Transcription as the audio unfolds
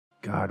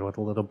God, what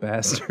a little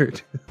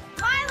bastard.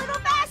 My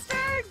little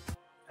bastard!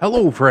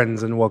 Hello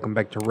friends and welcome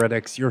back to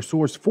ReddX, your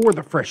source for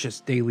the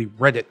freshest daily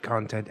Reddit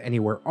content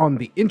anywhere on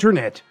the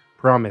internet.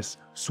 Promise,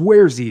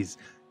 swearsies.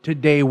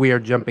 Today we are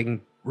jumping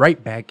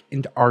right back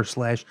into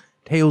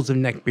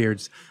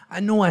r/TalesofNeckbeards. I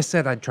know I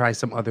said I'd try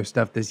some other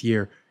stuff this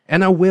year,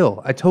 and I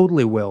will, I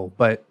totally will,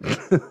 but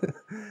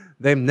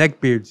them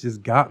neckbeards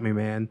just got me,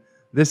 man.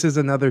 This is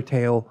another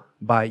tale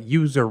by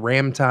user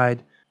RAMTIDE,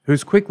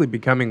 who's quickly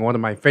becoming one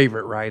of my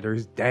favorite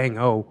writers,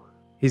 dang-o.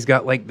 He's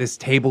got like this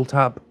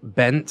tabletop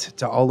bent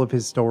to all of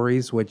his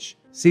stories, which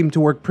seemed to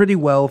work pretty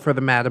well for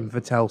the Madame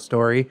Fatale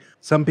story.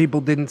 Some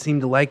people didn't seem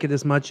to like it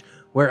as much,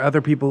 where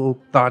other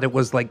people thought it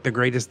was like the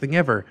greatest thing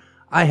ever.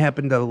 I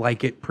happen to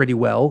like it pretty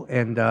well,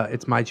 and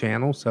it's my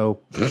channel,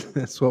 so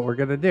that's what we're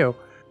gonna do.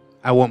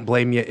 I won't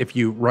blame you if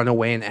you run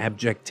away in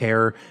abject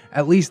terror.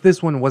 At least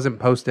this one wasn't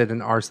posted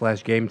in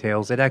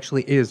r/GameTales. It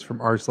actually is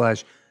from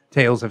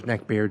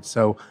r/TalesofNeckbeards,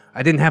 so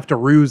I didn't have to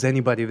ruse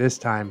anybody this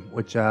time,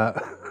 which I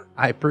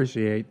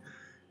appreciate.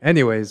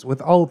 Anyways,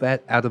 with all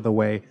that out of the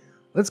way,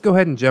 let's go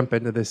ahead and jump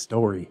into this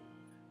story.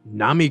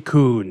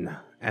 NAMI-KUN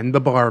and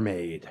the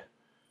Barmaid.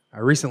 I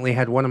recently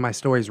had one of my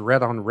stories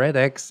read on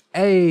ReddX,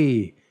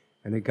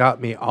 and it got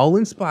me all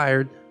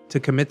inspired to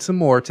commit some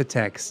more to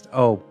text.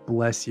 Oh,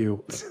 bless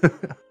you.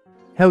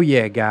 Hell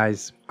yeah,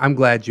 guys. I'm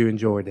glad you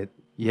enjoyed it.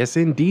 Yes,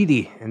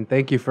 indeedy, and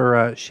thank you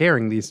for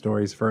sharing these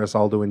stories for us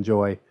all to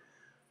enjoy.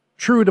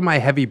 True to my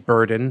heavy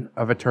burden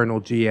of Eternal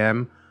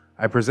GM,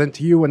 I present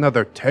to you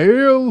another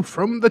tale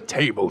from the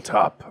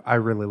tabletop. I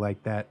really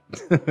like that.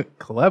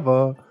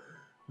 Clever.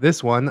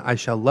 This one I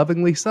shall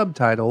lovingly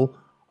subtitle,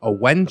 A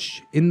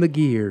Wench in the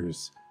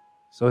Gears.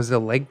 So is it a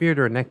leg beard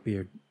or a neck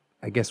beard?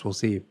 I guess we'll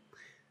see.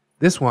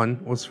 This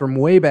one was from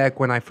way back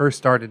when I first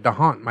started to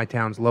haunt my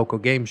town's local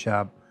game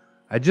shop.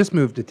 I just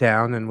moved to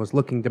town and was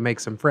looking to make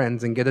some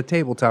friends and get a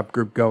tabletop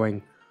group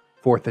going.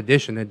 4th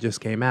edition had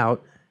just came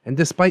out, and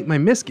despite my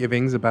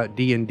misgivings about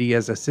D&D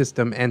as a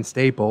system and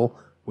staple,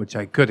 which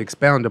I could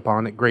expound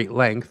upon at great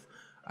length,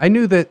 I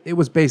knew that it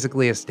was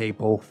basically a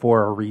staple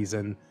for a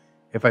reason.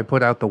 If I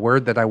put out the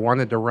word that I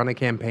wanted to run a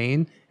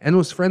campaign and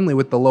was friendly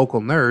with the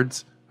local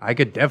nerds, I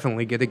could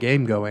definitely get a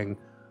game going.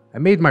 I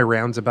made my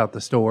rounds about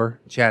the store,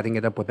 chatting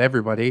it up with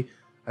everybody.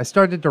 I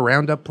started to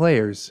round up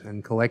players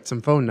and collect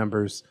some phone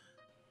numbers.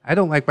 I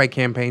don't like my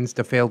campaigns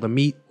to fail to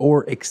meet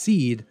or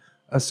exceed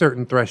a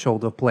certain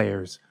threshold of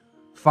players.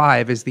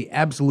 5 is the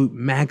absolute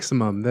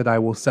maximum that I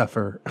will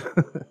suffer.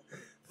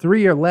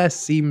 3 or less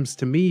seems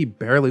to me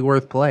barely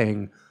worth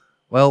playing.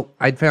 Well,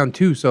 I'd found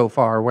 2 so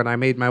far when I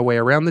made my way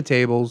around the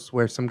tables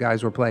where some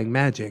guys were playing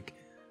Magic.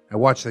 I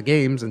watched the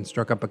games and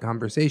struck up a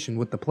conversation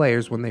with the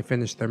players when they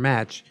finished their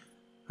match.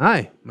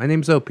 Hi, my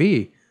name's OP.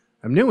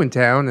 I'm new in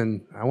town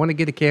and I want to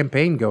get a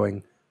campaign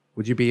going.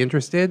 Would you be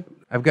interested?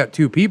 I've got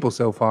 2 people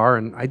so far,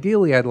 and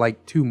ideally I'd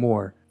like 2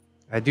 more.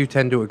 I do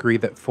tend to agree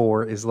that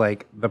 4 is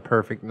like the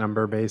perfect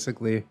number,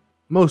 basically.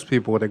 Most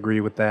people would agree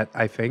with that,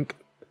 I think.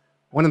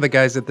 One of the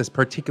guys at this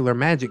particular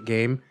Magic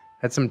game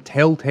had some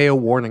telltale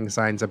warning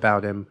signs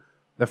about him.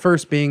 The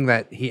first being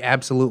that he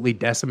absolutely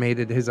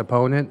decimated his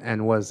opponent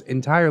and was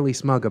entirely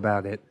smug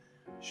about it.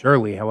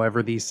 Surely,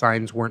 however, these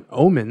signs weren't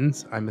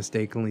omens, I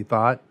mistakenly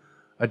thought.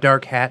 A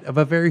dark hat of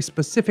a very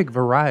specific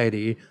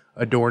variety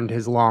adorned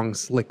his long,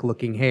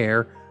 slick-looking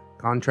hair,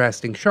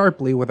 contrasting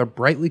sharply with a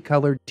brightly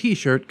colored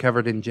t-shirt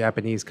covered in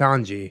Japanese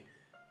kanji.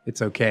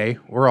 It's okay,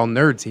 we're all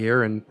nerds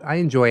here, and I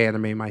enjoy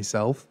anime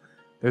myself.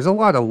 There's a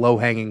lot of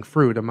low-hanging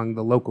fruit among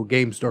the local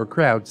game store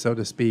crowd, so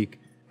to speak.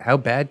 How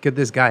bad could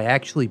this guy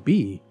actually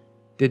be?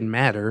 Didn't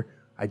matter.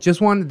 I just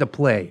wanted to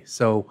play,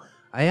 so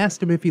I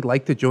asked him if he'd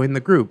like to join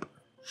the group.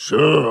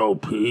 Sure,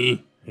 OP,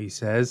 he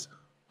says.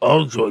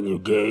 I'll join your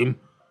game.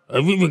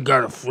 I've even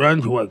got a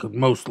friend who I could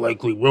most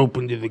likely rope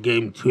into the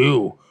game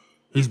too.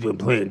 He's been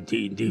playing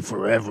D&D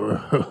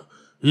forever.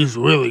 He's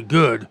really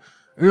good,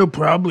 and he'll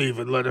probably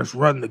even let us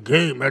run the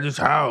game at his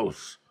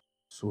house.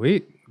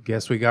 Sweet.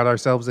 Guess we got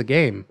ourselves a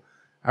game.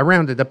 I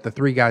rounded up the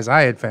 3 guys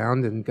I had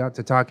found and got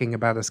to talking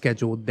about a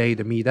scheduled day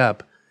to meet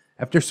up.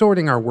 After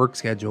sorting our work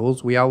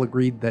schedules, we all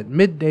agreed that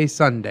midday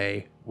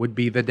Sunday would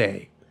be the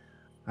day.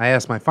 I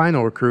asked my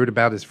final recruit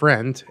about his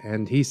friend,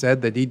 and he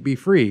said that he'd be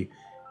free.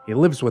 He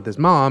lives with his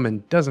mom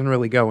and doesn't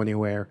really go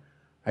anywhere.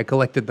 I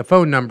collected the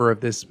phone number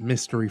of this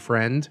mystery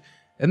friend,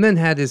 and then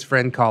had his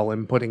friend call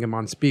him, putting him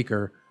on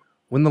speaker.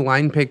 When the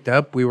line picked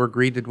up, we were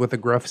greeted with a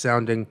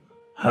gruff-sounding,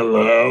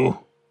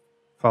 "Hello?"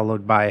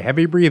 followed by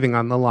heavy breathing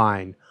on the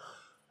line.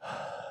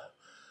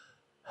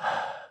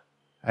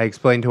 I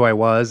explained who I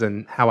was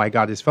and how I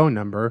got his phone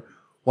number,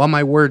 while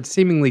my words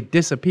seemingly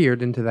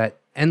disappeared into that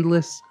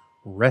endless,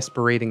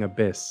 respirating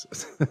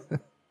abyss.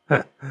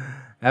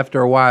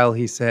 After a while,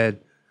 he said,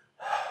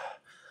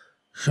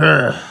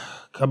 "Sure,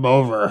 come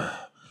over.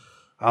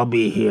 I'll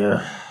be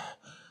here."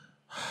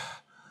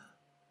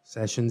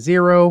 Session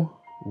 0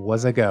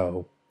 was a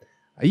go.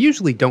 I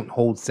usually don't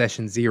hold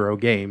Session 0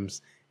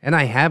 games, and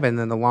I haven't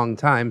in a long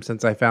time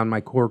since I found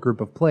my core group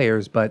of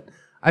players, but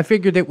I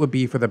figured it would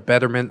be for the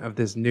betterment of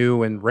this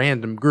new and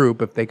random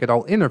group if they could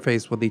all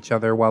interface with each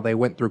other while they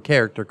went through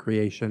character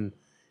creation.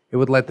 It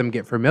would let them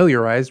get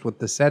familiarized with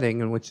the setting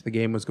in which the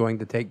game was going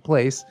to take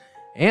place,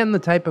 and the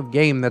type of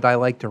game that I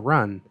like to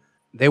run.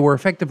 They were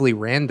effectively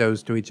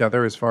randos to each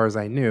other as far as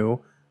I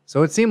knew,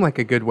 so it seemed like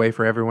a good way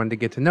for everyone to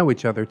get to know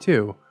each other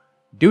too.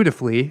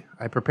 Dutifully,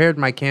 I prepared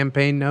my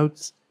campaign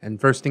notes and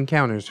first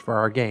encounters for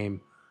our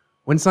game.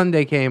 When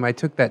Sunday came, I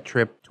took that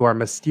trip to our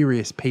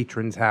mysterious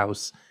patron's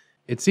house.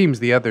 It seems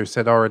the others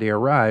had already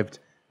arrived,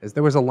 as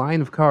there was a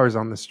line of cars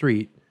on the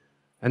street.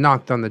 I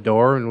knocked on the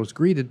door and was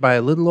greeted by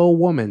a little old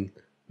woman,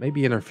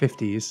 maybe in her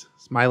 50s,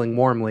 smiling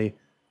warmly.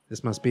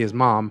 This must be his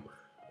mom.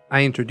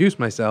 I introduced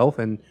myself,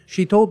 and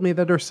she told me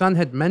that her son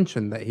had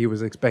mentioned that he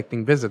was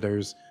expecting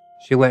visitors.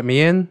 She let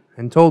me in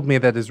and told me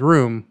that his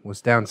room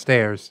was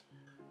downstairs.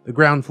 The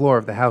ground floor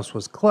of the house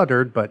was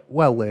cluttered but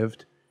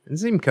well-lived, and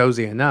seemed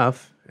cozy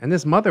enough, and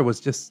his mother was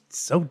just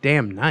so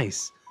damn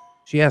nice.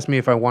 She asked me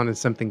if I wanted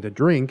something to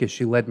drink as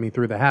she led me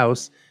through the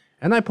house,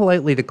 and I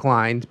politely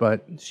declined,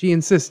 but she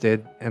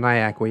insisted, and I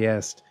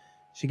acquiesced.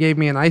 She gave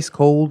me an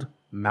ice-cold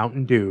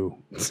Mountain Dew,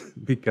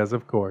 because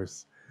of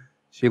course.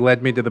 She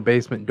led me to the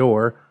basement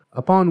door,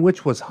 upon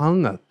which was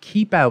hung a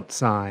 "Keep Out"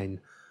 sign.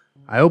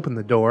 I opened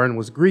the door and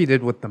was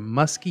greeted with the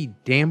musky,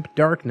 damp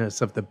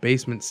darkness of the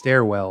basement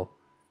stairwell.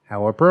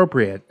 How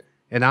appropriate.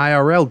 An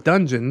IRL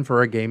dungeon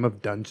for a game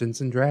of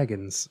Dungeons and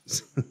Dragons.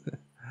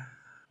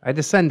 I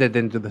descended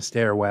into the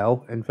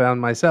stairwell and found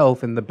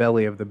myself in the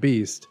belly of the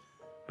beast.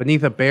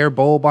 Beneath a bare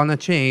bulb on a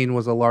chain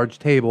was a large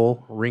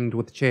table, ringed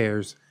with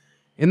chairs.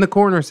 In the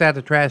corner sat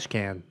a trash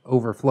can,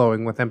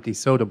 overflowing with empty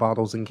soda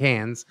bottles and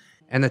cans,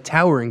 and a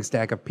towering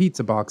stack of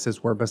pizza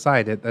boxes were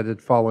beside it that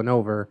had fallen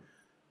over.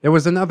 There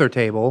was another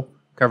table,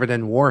 covered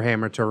in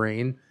Warhammer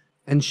terrain,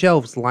 and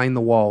shelves lined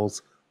the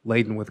walls,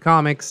 laden with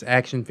comics,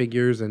 action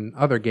figures, and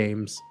other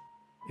games.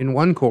 In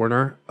one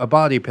corner, a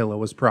body pillow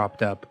was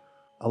propped up.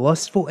 A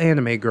lustful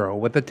anime girl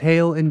with a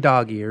tail and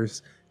dog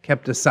ears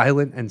kept a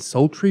silent and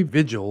sultry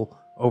vigil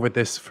over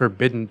this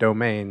forbidden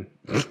domain.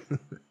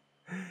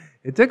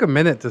 It took a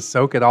minute to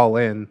soak it all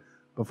in,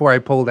 before I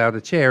pulled out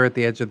a chair at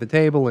the edge of the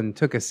table and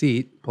took a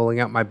seat,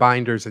 pulling out my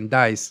binders and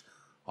dice.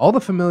 All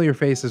the familiar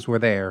faces were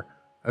there.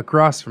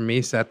 Across from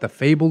me sat the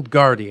fabled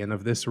guardian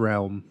of this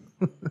realm.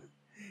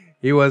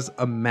 He was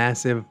a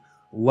massive,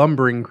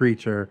 lumbering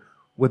creature,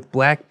 with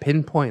black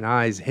pinpoint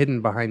eyes hidden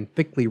behind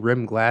thickly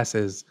rimmed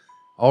glasses.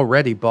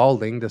 Already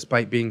balding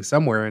despite being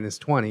somewhere in his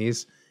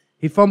 20s,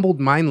 he fumbled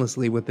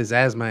mindlessly with his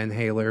asthma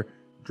inhaler,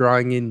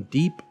 drawing in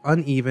deep,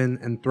 uneven,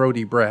 and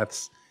throaty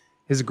breaths.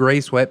 His gray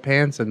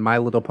sweatpants and My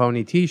Little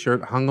Pony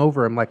t-shirt hung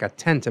over him like a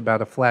tent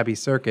about a flabby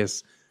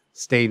circus,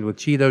 stained with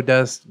Cheeto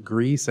dust,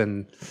 grease,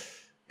 and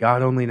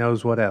God only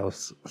knows what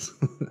else.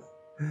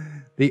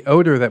 The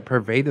odor that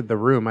pervaded the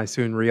room, I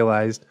soon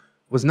realized,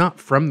 was not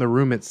from the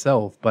room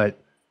itself,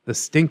 but the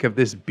stink of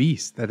this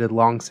beast that had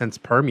long since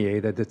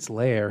permeated its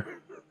lair.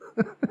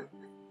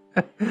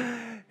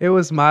 It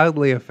was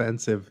mildly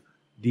offensive,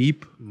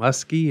 deep,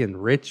 musky,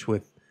 and rich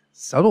with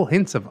subtle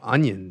hints of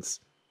onions,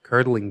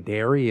 curdling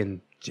dairy,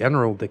 and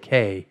general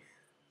decay.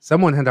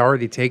 Someone had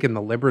already taken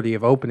the liberty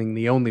of opening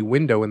the only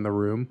window in the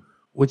room,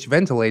 which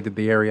ventilated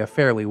the area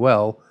fairly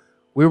well.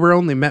 We were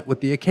only met with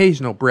the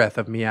occasional breath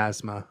of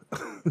miasma.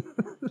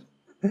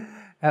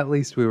 At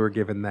least we were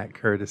given that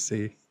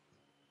courtesy.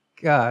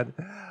 God,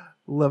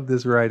 love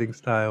this writing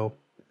style.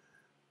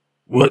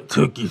 What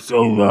took you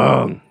so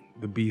long?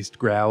 The beast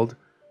growled.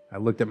 I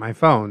looked at my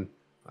phone.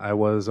 I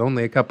was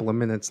only a couple of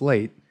minutes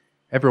late.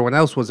 Everyone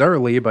else was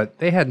early, but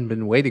they hadn't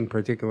been waiting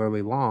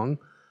particularly long.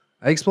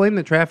 I explained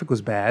that traffic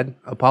was bad,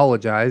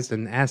 apologized,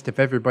 and asked if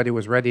everybody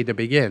was ready to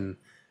begin.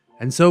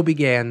 And so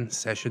began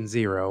Session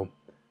 0.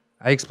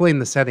 I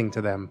explained the setting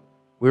to them.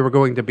 We were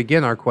going to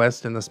begin our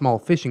quest in a small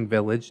fishing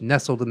village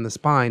nestled in the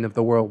spine of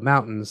the World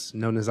Mountains,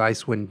 known as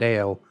Icewind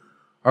Dale.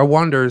 Our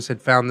wanderers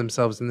had found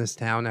themselves in this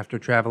town after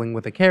traveling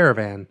with a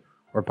caravan,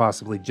 or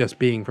possibly just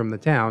being from the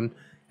town,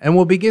 and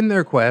will begin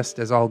their quest,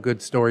 as all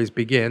good stories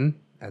begin,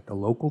 at the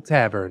local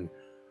tavern.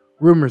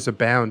 Rumors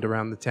abound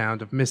around the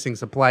town of missing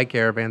supply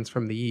caravans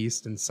from the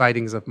east and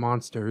sightings of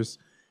monsters,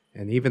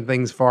 and even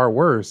things far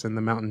worse in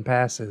the mountain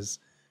passes.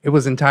 It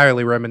was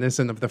entirely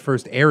reminiscent of the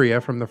first area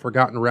from the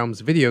Forgotten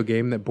Realms video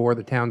game that bore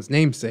the town's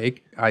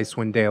namesake,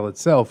 Icewind Dale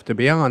itself, to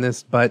be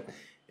honest, but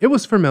it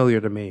was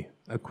familiar to me.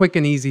 A quick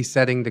and easy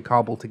setting to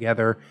cobble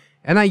together,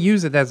 and I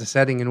use it as a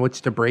setting in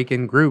which to break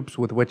in groups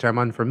with which I'm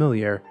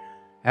unfamiliar.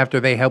 After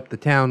they helped the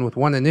town with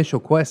one initial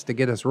quest to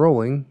get us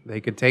rolling,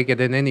 they could take it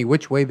in any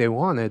which way they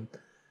wanted.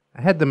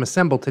 I had them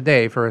assemble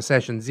today for a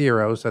Session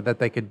 0 so that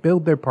they could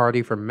build their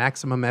party for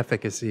maximum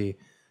efficacy.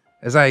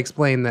 As I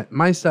explained that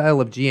my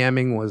style of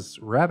GMing was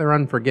rather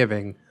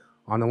unforgiving,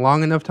 on a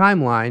long enough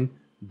timeline,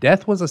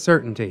 death was a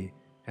certainty,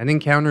 and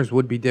encounters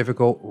would be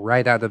difficult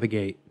right out of the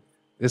gate.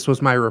 This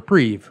was my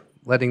reprieve,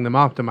 letting them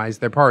optimize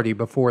their party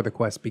before the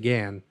quest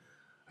began.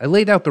 I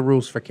laid out the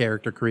rules for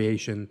character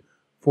creation.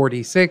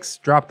 46,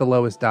 drop the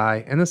lowest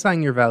die, and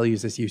assign your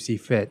values as you see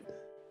fit.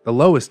 The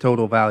lowest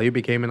total value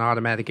became an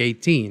automatic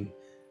 18.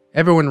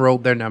 Everyone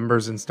rolled their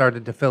numbers and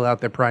started to fill out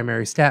their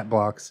primary stat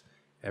blocks.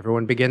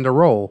 Everyone began to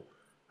roll.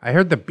 I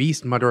heard the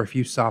beast mutter a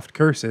few soft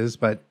curses,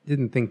 but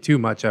didn't think too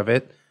much of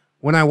it.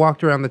 When I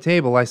walked around the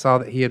table, I saw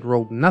that he had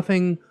rolled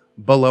nothing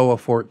below a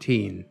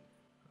 14.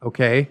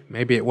 Okay,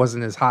 maybe it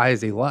wasn't as high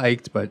as he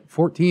liked, but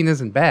 14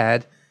 isn't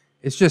bad.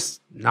 It's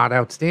just not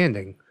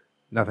outstanding.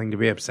 Nothing to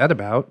be upset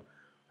about.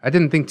 I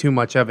didn't think too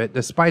much of it,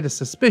 despite a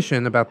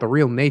suspicion about the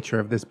real nature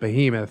of this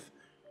behemoth.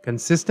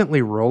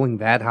 Consistently rolling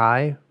that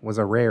high was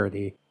a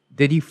rarity.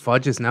 Did he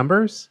fudge his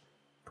numbers?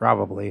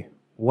 Probably.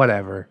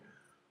 Whatever.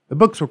 The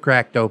books were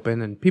cracked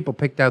open, and people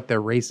picked out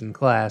their race and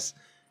class.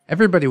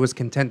 Everybody was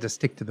content to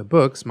stick to the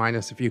books,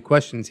 minus a few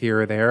questions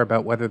here or there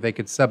about whether they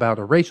could sub out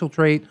a racial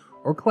trait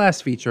or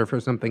class feature for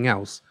something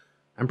else.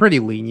 I'm pretty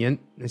lenient.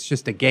 It's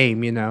just a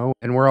game, you know,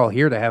 and we're all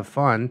here to have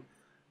fun.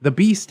 The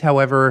beast,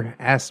 however,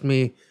 asked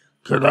me,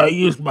 "Can I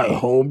use my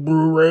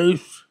homebrew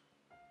race?"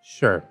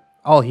 "Sure,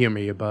 I'll humor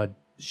you, bud.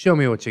 Show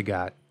me what you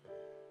got."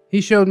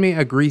 He showed me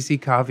a greasy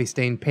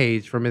coffee-stained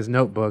page from his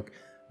notebook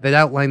that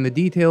outlined the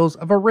details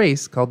of a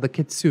race called the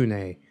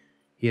Kitsune.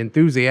 He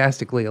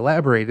enthusiastically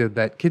elaborated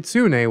that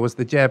Kitsune was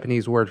the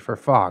Japanese word for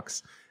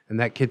fox, and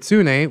that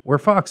Kitsune were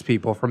fox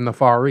people from the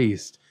Far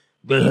East.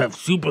 "They have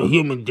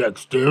superhuman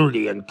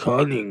dexterity and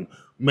cunning,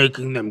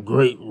 making them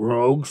great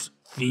rogues,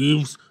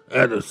 thieves,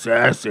 and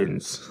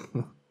assassins."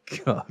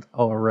 God,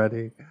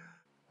 already.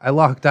 I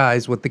locked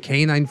eyes with the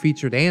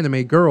canine-featured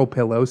anime girl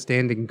pillow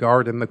standing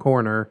guard in the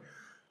corner.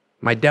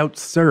 My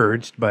doubts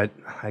surged, but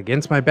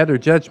against my better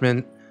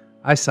judgment,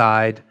 I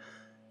sighed,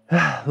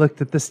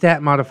 looked at the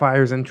stat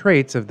modifiers and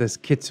traits of this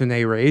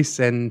Kitsune race,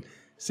 and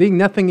seeing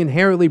nothing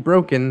inherently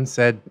broken,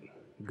 said,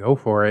 "Go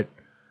for it."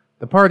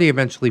 The party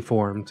eventually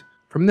formed.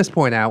 From this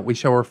point out, we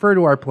shall refer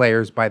to our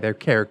players by their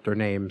character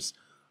names.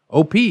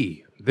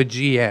 OP, the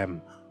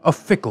GM, a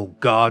fickle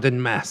god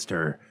and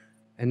master,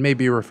 and may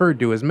be referred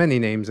to as many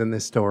names in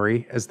this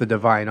story as the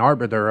divine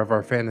arbiter of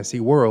our fantasy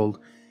world.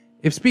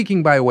 If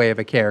speaking by way of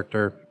a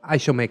character, I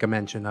shall make a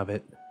mention of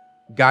it.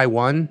 Guy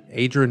 1,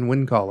 Adrian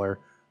Windcaller,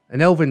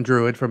 an elven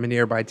druid from a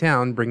nearby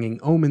town bringing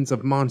omens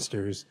of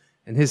monsters,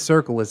 and his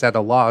circle is at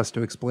a loss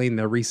to explain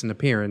their recent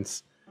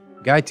appearance.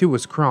 Guy 2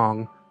 was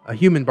Krong, a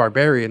human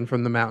barbarian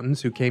from the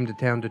mountains who came to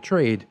town to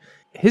trade.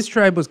 His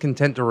tribe was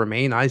content to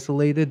remain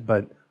isolated,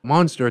 but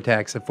monster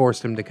attacks had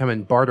forced him to come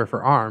and barter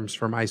for arms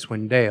from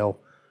Icewind Dale.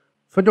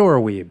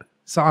 Fedora Weeb,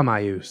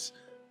 SAMAEUS,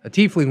 a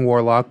tiefling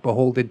warlock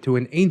beholden to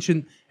an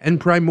ancient and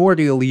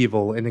primordial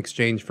evil in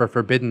exchange for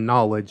forbidden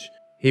knowledge.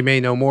 He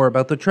may know more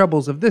about the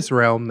troubles of this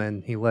realm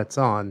than he lets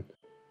on.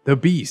 The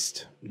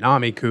beast,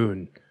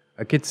 NAMI-KUN,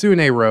 a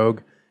Kitsune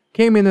rogue,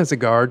 came in as a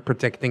guard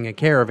protecting a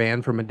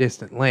caravan from a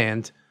distant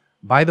land.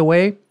 By the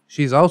way,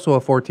 she's also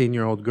a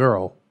 14-year-old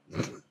girl.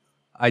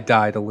 I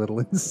died a little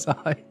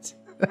inside.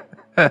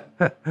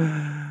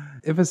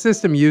 If a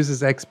system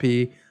uses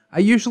XP, I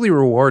usually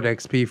reward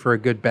XP for a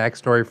good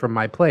backstory from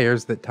my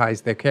players that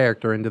ties their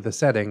character into the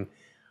setting.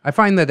 I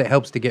find that it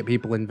helps to get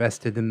people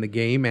invested in the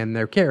game and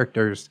their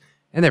characters,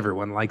 and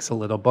everyone likes a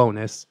little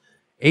bonus.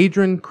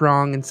 Adrian,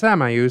 Krong, and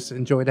SAMAEUS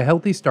enjoyed a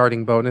healthy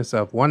starting bonus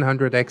of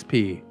 100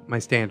 XP, my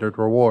standard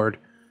reward.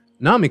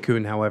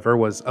 NAMI-KUN, however,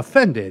 was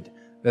offended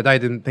that I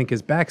didn't think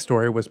his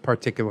backstory was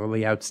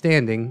particularly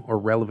outstanding or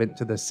relevant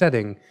to the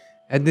setting,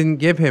 and didn't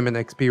give him an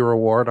XP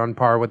reward on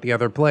par with the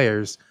other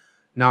players.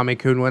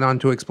 NAMI-KUN went on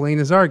to explain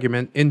his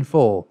argument in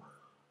full.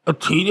 "A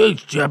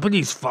teenage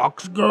Japanese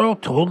fox girl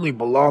totally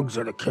belongs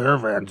in a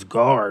caravan's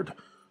guard.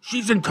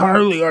 She's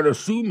entirely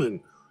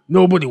unassuming.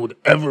 Nobody would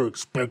ever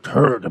expect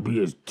her to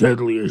be as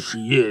deadly as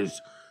she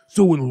is.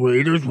 So when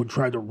raiders would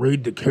try to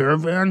raid the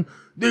caravan,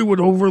 they would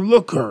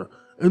overlook her,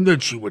 and then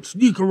she would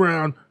sneak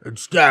around and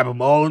stab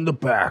them all in the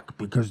back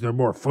because they're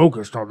more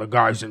focused on the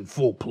guys in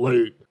full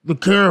plate. The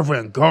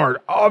caravan guard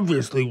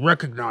obviously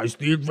recognized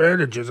the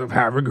advantages of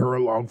having her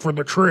along for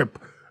the trip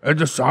and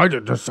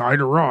decided to sign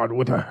her on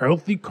with a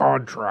healthy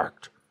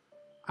contract."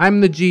 I'm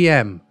the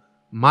GM.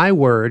 My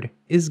word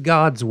is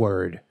God's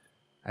word.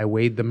 I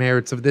weighed the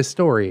merits of this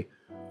story.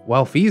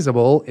 While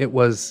feasible, it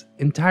was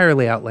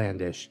entirely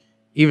outlandish,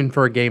 even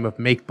for a game of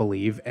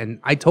make-believe, and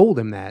I told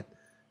him that.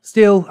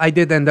 Still, I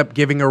did end up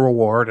giving a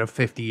reward of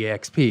 50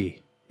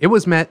 XP. It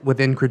was met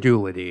with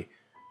incredulity.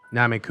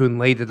 NAMI-KUN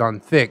laid it on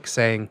thick,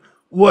 saying,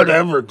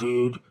 "Whatever,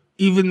 dude.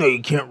 Even though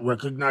you can't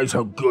recognize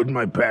how good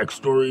my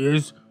backstory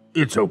is,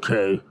 it's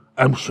okay.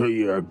 I'm sure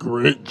you're a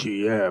great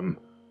GM."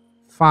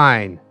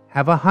 "Fine,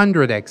 have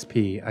 100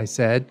 XP, I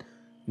said.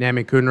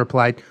 NAMI-KUN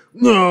replied,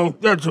 "No,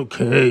 that's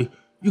okay.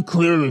 You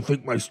clearly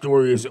think my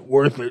story isn't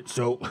worth it,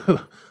 so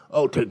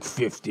I'll take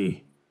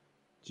 50.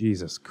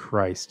 Jesus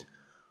Christ.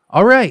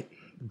 All right,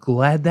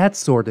 glad that's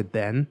sorted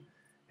then.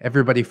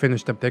 Everybody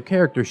finished up their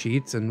character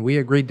sheets, and we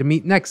agreed to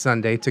meet next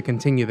Sunday to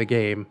continue the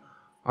game.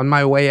 On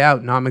my way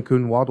out,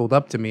 NAMI-KUN waddled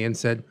up to me and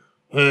said,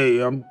 "Hey,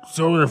 I'm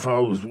sorry if I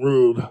was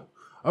rude.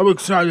 I'm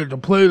excited to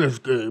play this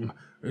game.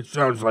 It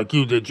sounds like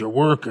you did your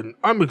work, and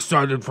I'm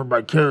excited for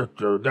my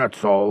character,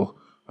 that's all.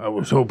 I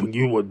was hoping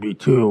you would be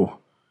too."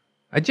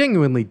 I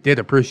genuinely did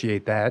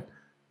appreciate that.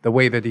 The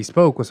way that he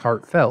spoke was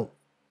heartfelt.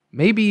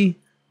 Maybe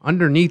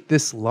Underneath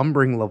this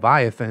lumbering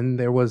leviathan,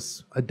 there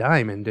was a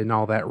diamond in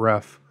all that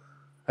rough.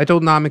 I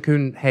told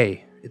NAMI-KUN,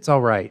 hey, it's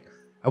alright.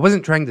 I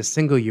wasn't trying to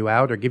single you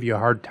out or give you a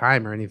hard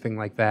time or anything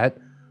like that.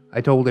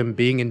 I told him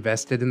being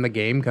invested in the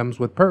game comes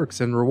with perks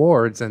and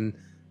rewards, and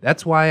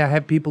that's why I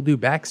have people do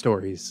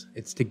backstories.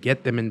 It's to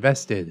get them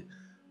invested.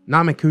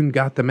 NAMI-KUN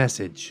got the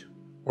message.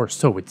 Or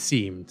so it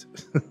seemed.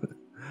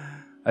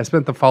 I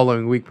spent the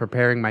following week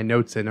preparing my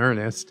notes in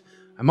earnest.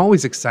 I'm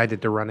always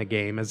excited to run a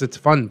game, as it's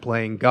fun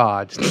playing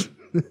God.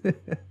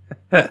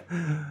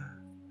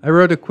 I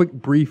wrote a quick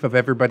brief of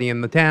everybody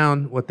in the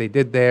town, what they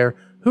did there,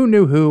 who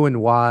knew who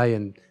and why,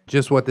 and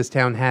just what this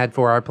town had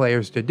for our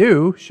players to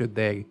do, should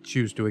they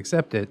choose to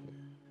accept it.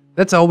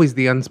 That's always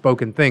the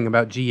unspoken thing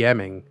about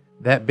GMing,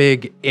 that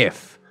big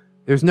if.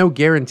 There's no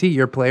guarantee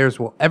your players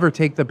will ever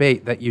take the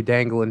bait that you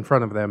dangle in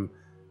front of them.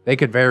 They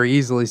could very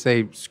easily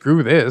say,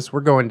 screw this,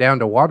 we're going down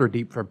to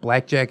Waterdeep for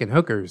blackjack and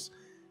hookers.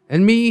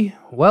 And me,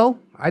 well,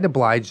 I'd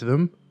oblige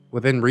them,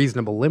 within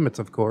reasonable limits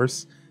of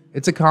course.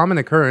 It's a common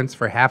occurrence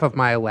for half of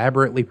my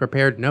elaborately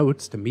prepared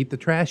notes to meet the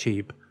trash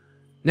heap.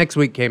 Next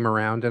week came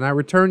around, and I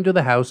returned to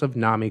the house of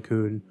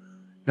NAMI-KUN.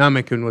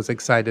 NAMI-KUN was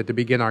excited to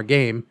begin our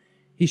game.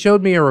 He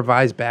showed me a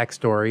revised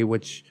backstory,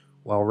 which,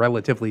 while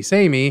relatively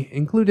samey,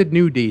 included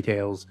new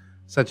details,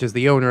 such as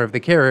the owner of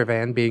the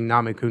caravan being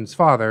NAMI-KUN's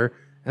father,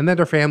 and that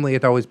her family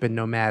had always been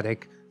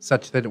nomadic,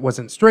 such that it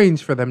wasn't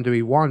strange for them to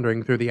be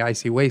wandering through the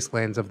icy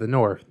wastelands of the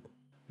north.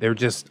 They were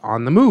just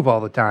on the move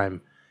all the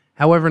time.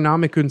 However,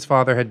 NAMI-KUN's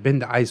father had been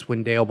to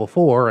Icewind Dale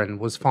before and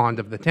was fond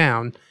of the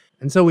town,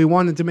 and so we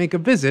wanted to make a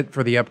visit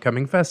for the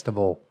upcoming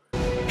festival.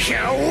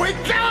 Here we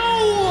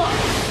go!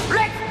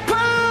 Let's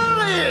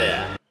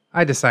party!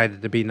 I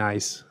decided to be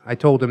nice. I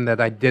told him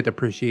that I did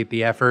appreciate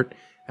the effort,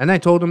 and I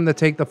told him to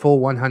take the full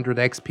 100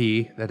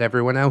 XP that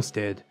everyone else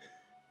did.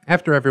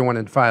 After everyone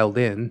had filed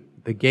in,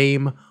 the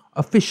game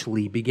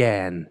officially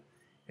began.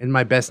 In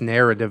my best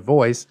narrative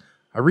voice,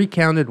 I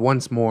recounted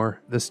once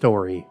more the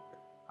story.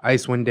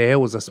 Icewind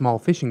Dale was a small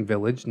fishing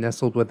village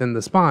nestled within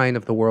the spine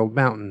of the World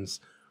Mountains.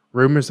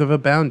 Rumors have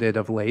abounded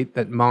of late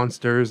that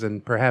monsters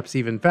and perhaps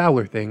even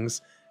fouler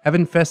things have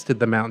infested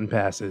the mountain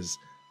passes,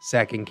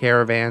 sacking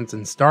caravans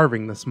and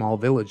starving the small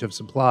village of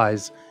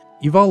supplies.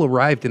 You've all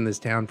arrived in this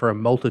town for a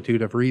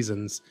multitude of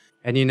reasons,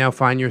 and you now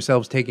find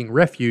yourselves taking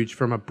refuge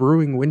from a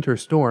brewing winter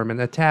storm in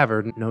a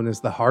tavern known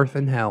as the Hearth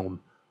and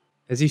Helm.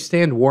 As you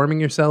stand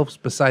warming yourselves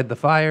beside the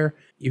fire,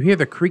 you hear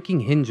the creaking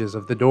hinges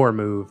of the door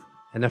move,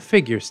 and a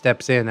figure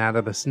steps in out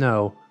of the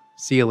snow,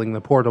 sealing the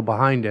portal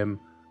behind him.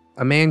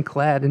 A man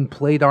clad in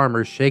plate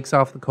armor shakes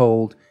off the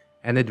cold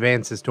and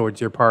advances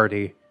towards your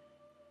party.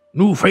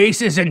 New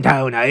faces in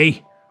town,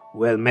 eh?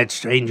 Well met,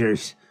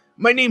 strangers.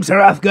 My name's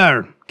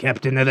Hrothgar,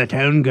 captain of the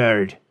town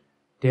guard.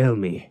 Tell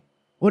me,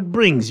 what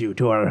brings you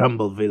to our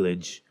humble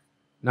village?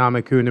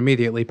 NAMI-KUN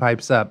immediately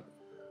pipes up.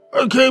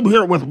 I came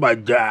here with my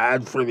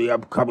dad for the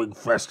upcoming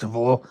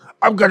festival.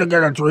 I'm gonna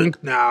get a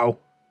drink now.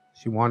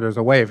 She wanders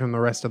away from the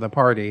rest of the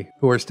party,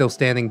 who are still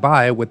standing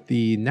by with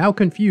the now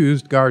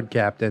confused guard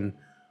captain.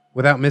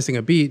 Without missing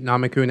a beat,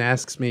 NAMI-KUN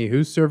asks me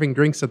who's serving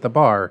drinks at the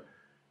bar.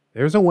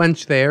 There's a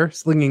wench there,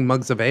 slinging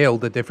mugs of ale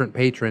to different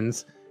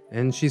patrons,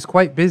 and she's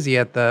quite busy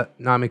at the...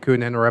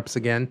 NAMI-KUN interrupts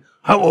again.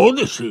 How old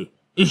is she?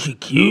 Is she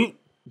cute?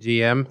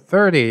 GM,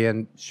 30,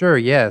 and sure,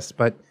 yes,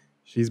 but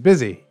she's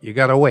busy. You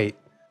gotta wait.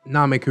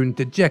 NAMI-KUN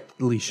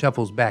dejectedly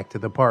shuffles back to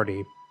the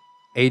party.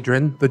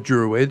 Adrian, the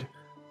druid.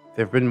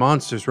 There have been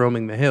monsters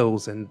roaming the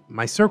hills, and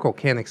my circle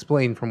can't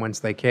explain from whence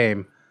they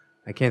came.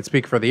 I can't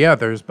speak for the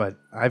others, but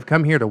I've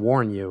come here to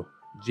warn you.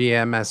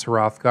 GMS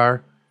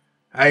Hrothgar.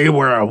 I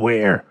were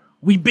aware.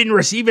 We've been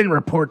receiving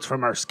reports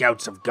from our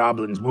scouts of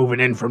goblins moving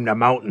in from the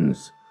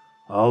mountains.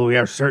 All we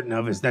are certain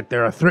of is that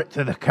they're a threat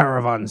to the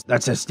caravans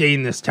that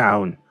sustain this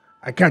town.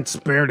 I can't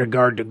spare the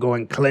guard to go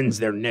and cleanse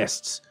their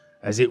nests,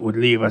 as it would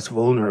leave us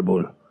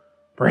vulnerable.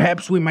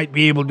 Perhaps we might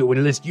be able to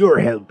enlist your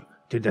help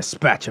to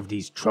dispatch of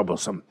these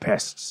troublesome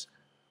pests.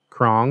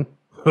 Krong.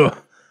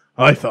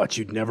 I thought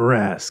you'd never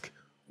ask.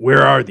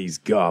 Where are these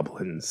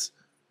goblins?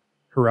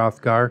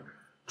 Hrothgar.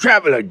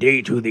 Travel a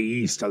day to the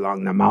east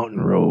along the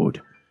mountain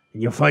road,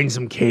 and you'll find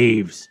some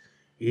caves.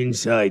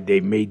 Inside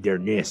they've made their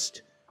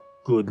nest.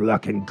 Good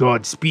luck and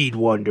Godspeed,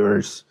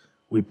 wanderers.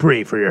 We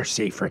pray for your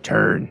safe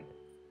return.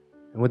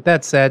 And with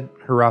that said,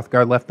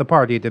 Hrothgar left the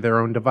party to their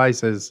own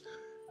devices.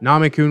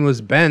 NAMI-KUN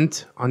was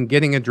bent on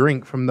getting a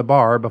drink from the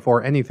bar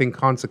before anything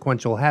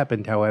consequential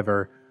happened,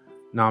 however.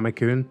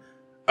 NAMI-KUN.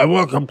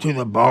 Welcome to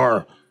the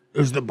bar.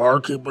 Is the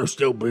barkeeper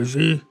still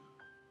busy?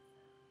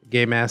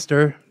 Game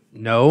Master.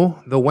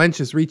 No, the wench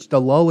has reached a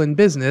lull in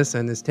business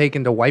and is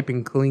taken to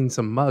wiping clean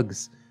some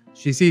mugs.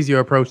 She sees you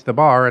approach the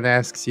bar and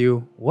asks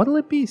you, "What'll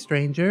it be,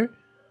 stranger?"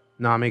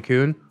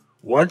 NAMI-KUN.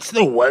 What's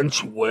the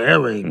wench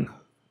wearing?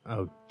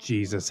 Oh,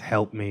 Jesus,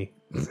 help me.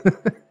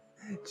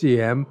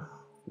 GM.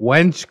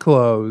 Wench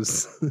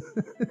clothes.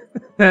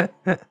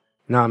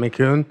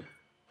 NAMI-KUN.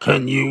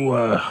 Can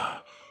you,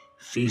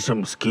 see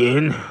some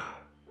skin?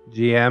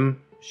 GM.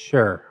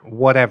 Sure,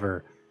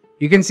 whatever.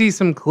 You can see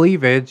some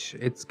cleavage.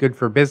 It's good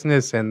for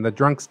business and the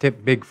drunks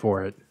tip big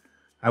for it.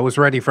 I was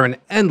ready for an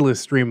endless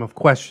stream of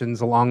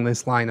questions along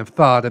this line of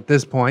thought at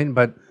this point,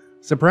 but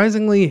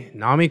surprisingly,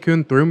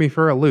 NAMI-KUN threw me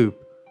for a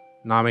loop.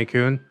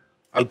 NAMI-KUN,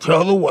 I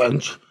tell the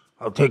wench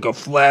I'll take a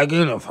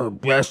flagon of her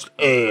best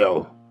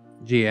ale.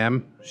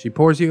 GM, she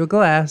pours you a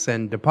glass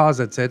and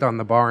deposits it on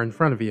the bar in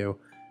front of you,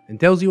 and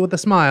tells you with a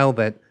smile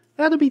that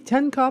that'll be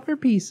 10 copper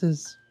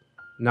pieces.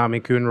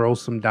 NAMI-KUN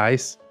rolls some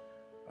dice.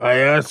 I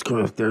ask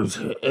her if there's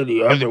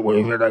any other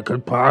way that I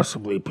could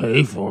possibly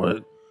pay for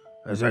it,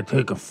 as I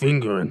take a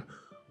finger and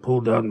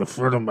pull down the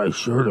front of my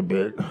shirt a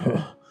bit.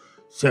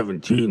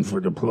 17 for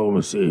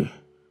diplomacy.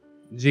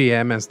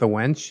 GM as the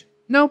wench,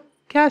 nope,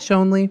 cash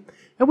only,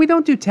 and we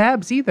don't do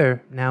tabs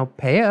either. Now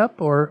pay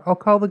up or I'll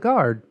call the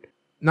guard.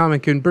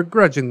 NAMI-KUN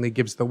begrudgingly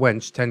gives the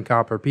wench 10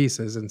 copper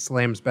pieces and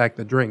slams back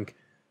the drink.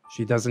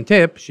 She doesn't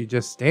tip, she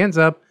just stands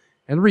up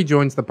and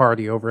rejoins the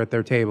party over at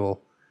their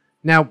table.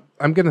 Now,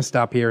 I'm gonna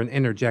stop here and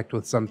interject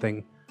with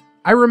something.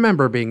 I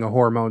remember being a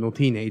hormonal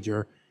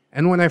teenager,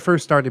 and when I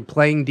first started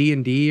playing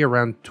D&D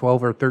around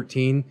 12 or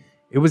 13,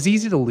 it was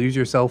easy to lose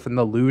yourself in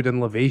the lewd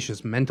and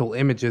lascivious mental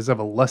images of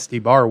a lusty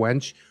bar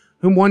wench,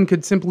 whom one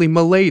could simply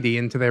milady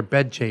into their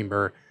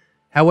bedchamber.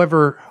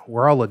 However,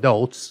 we're all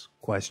adults,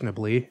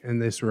 questionably, in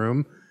this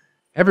room.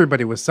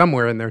 Everybody was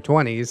somewhere in their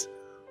 20s.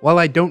 While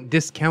I don't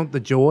discount the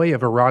joy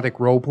of erotic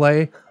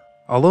roleplay,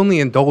 I'll only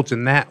indulge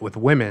in that with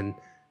women,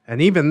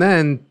 and even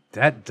then,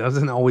 that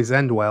doesn't always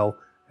end well,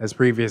 as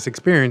previous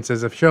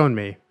experiences have shown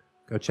me.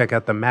 Go check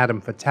out the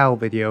Madame Fatale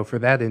video for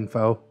that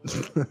info.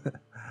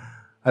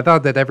 I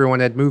thought that everyone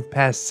had moved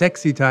past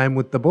sexy time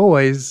with the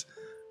boys.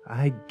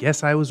 I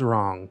guess I was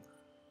wrong.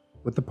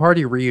 With the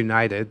party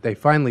reunited, they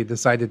finally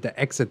decided to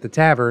exit the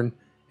tavern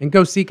and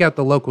go seek out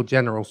the local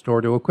general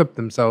store to equip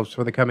themselves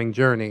for the coming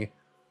journey.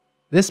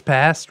 This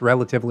passed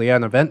relatively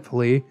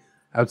uneventfully,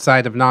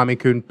 outside of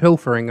NAMI-KUN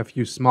pilfering a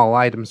few small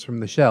items from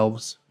the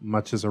shelves,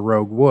 much as a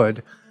rogue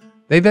would.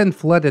 They then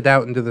flooded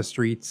out into the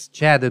streets,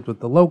 chatted with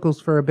the locals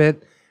for a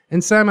bit,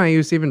 and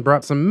SAMAEUS even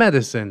brought some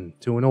medicine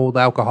to an old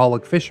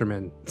alcoholic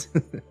fisherman.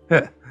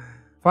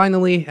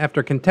 Finally,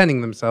 after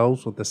contenting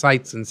themselves with the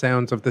sights and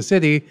sounds of the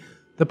city,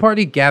 the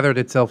party gathered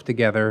itself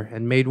together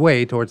and made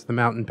way towards the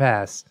mountain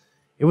pass.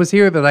 It was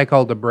here that I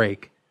called a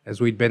break, as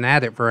we'd been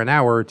at it for an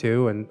hour or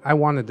two and I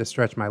wanted to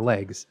stretch my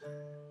legs.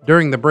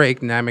 During the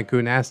break,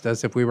 NAMI-KUN asked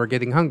us if we were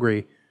getting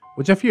hungry,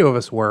 which a few of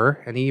us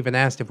were, and he even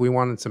asked if we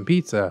wanted some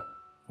pizza.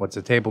 What's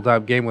a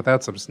tabletop game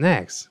without some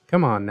snacks?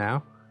 Come on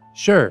now.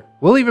 Sure,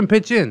 we'll even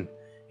pitch in.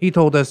 He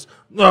told us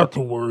not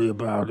to worry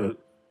about it,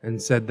 and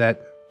said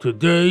that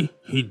today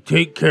he'd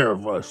take care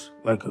of us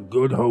like a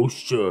good host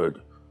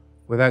should.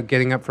 Without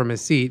getting up from his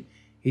seat,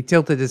 he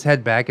tilted his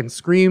head back and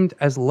screamed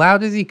as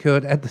loud as he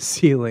could at the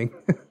ceiling.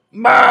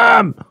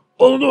 Mom!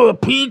 Order a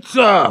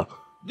pizza!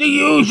 The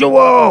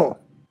usual!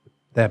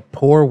 That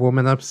poor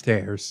woman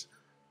upstairs.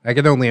 I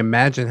can only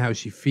imagine how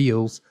she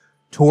feels,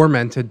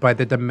 tormented by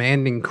the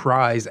demanding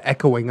cries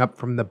echoing up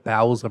from the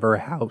bowels of her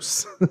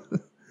house.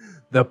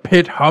 The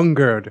pit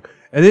hungered,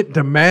 and it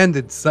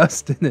demanded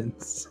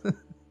sustenance.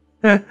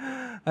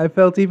 I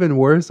felt even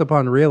worse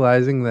upon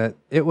realizing that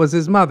it was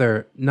his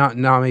mother, not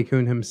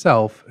NAMI-KUN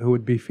himself, who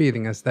would be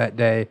feeding us that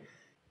day.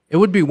 It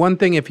would be one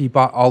thing if he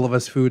bought all of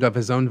us food of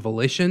his own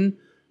volition,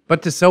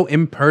 but to so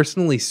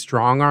impersonally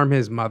strong-arm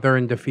his mother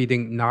in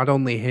defeating not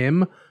only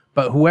him,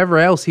 but whoever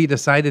else he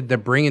decided to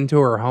bring into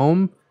her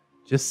home,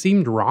 just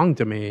seemed wrong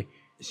to me.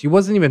 She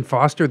wasn't even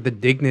fostered the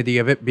dignity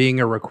of it being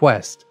a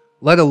request,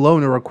 let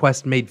alone a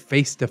request made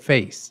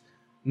face-to-face.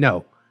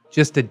 No,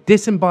 just a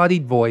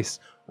disembodied voice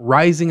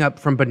rising up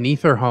from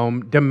beneath her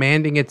home,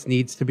 demanding its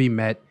needs to be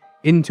met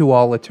into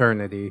all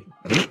eternity.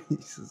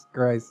 Jesus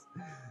Christ,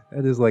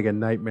 that is like a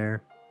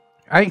nightmare.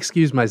 I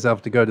excused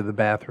myself to go to the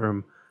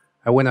bathroom.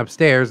 I went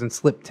upstairs and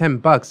slipped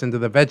 $10 into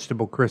the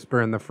vegetable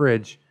crisper in the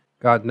fridge.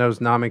 God knows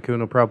NAMI-KUN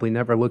will probably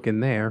never look in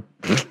there.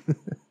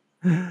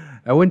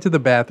 I went to the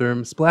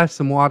bathroom, splashed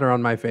some water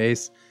on my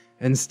face,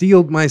 and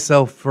steeled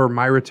myself for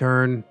my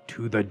return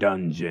to the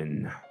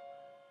dungeon.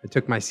 I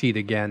took my seat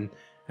again,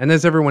 and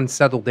as everyone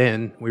settled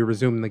in, we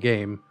resumed the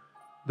game.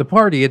 The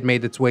party had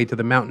made its way to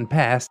the mountain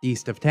pass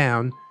east of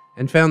town,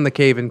 and found the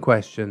cave in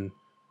question.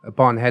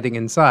 Upon heading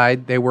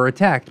inside, they were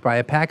attacked by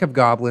a pack of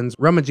goblins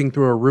rummaging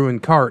through a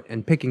ruined cart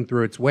and picking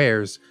through its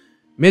wares.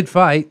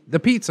 Mid-fight, the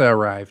pizza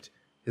arrived.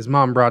 His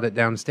mom brought it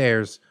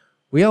downstairs.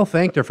 We all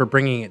thanked her for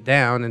bringing it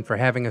down and for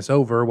having us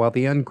over, while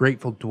the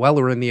ungrateful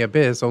dweller in the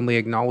abyss only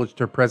acknowledged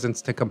her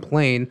presence to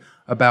complain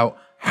about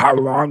how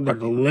long the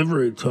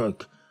delivery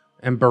took,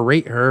 and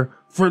berate her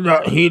for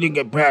not heating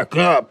it back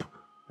up.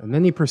 And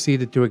then he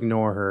proceeded to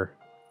ignore her.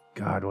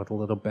 God, what a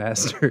little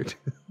bastard.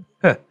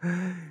 My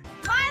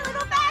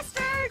little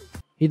bastard!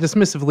 He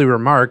dismissively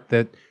remarked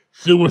that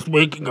she was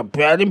making a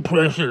bad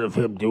impression of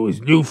him to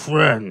his new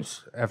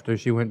friends, after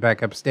she went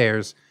back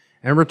upstairs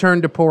and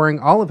returned to pouring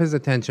all of his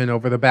attention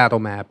over the battle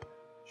map.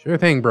 Sure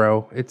thing,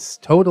 bro. It's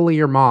totally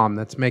your mom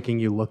that's making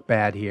you look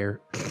bad here.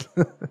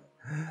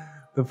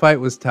 The fight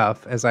was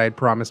tough, as I had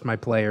promised my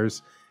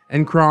players,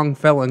 and Krong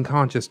fell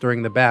unconscious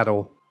during the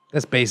battle.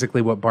 That's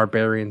basically what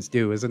barbarians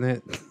do, isn't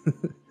it?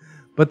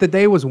 But the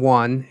day was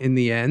won in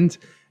the end,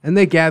 and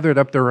they gathered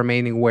up the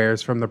remaining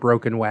wares from the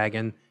broken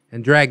wagon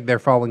and dragged their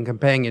fallen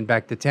companion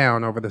back to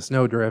town over the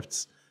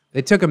snowdrifts.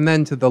 They took him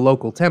then to the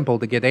local temple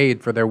to get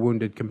aid for their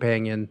wounded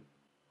companion.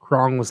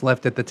 Krong was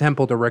left at the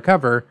temple to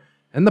recover,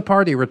 and the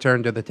party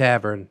returned to the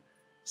tavern.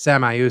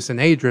 SAMAEUS and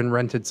Adrian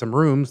rented some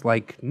rooms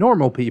like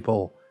normal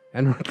people,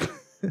 and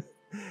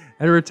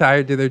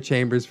retired to their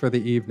chambers for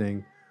the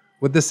evening.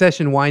 With the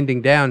session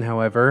winding down,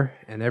 however,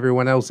 and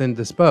everyone else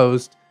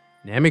indisposed,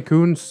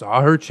 NAMI-KUN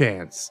saw her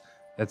chance.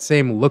 That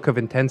same look of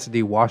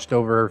intensity washed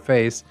over her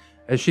face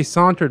as she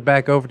sauntered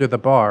back over to the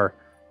bar.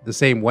 The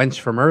same wench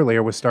from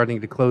earlier was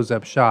starting to close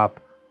up shop.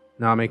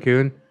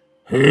 NAMI-KUN.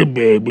 Hey,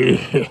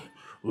 baby.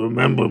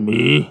 Remember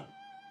me?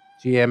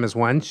 GM is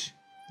wench.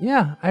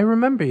 Yeah, I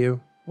remember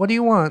you. What do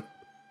you want?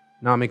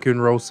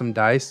 NAMI-KUN rolls some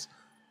dice.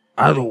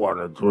 I don't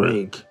want a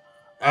drink.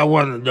 I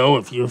want to know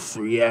if you're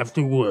free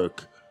after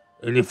work.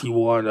 And if you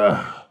want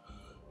to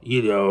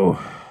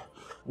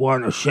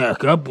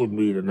shack up with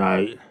me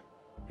tonight.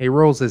 He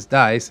rolls his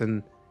dice,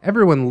 and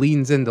everyone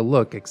leans in to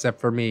look except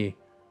for me.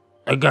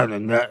 I got a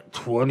nat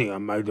 20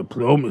 on my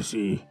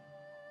diplomacy.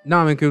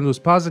 NAMI-KUN was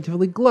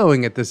positively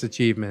glowing at this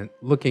achievement,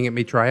 looking at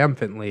me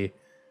triumphantly.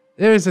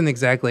 There isn't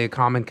exactly a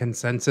common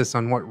consensus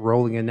on what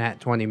rolling a nat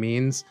 20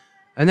 means.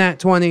 A nat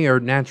 20 or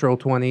natural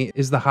 20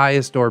 is the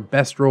highest or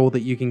best roll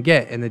that you can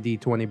get in a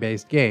d20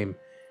 based game.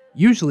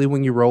 Usually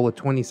when you roll a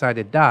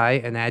 20-sided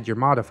die and add your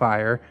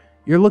modifier,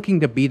 you're looking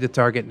to beat a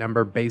target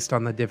number based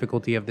on the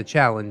difficulty of the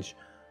challenge.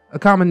 A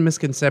common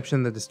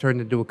misconception that has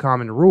turned into a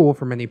common rule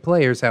for many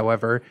players,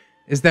 however,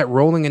 is that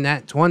rolling a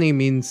nat 20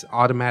 means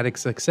automatic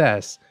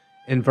success.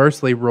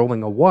 Inversely,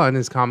 rolling a 1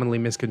 is commonly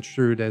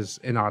misconstrued as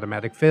an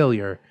automatic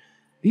failure.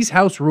 These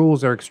house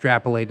rules are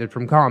extrapolated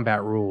from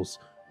combat rules,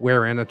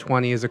 wherein a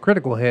 20 is a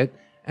critical hit,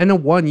 and a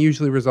 1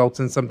 usually results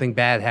in something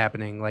bad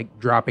happening, like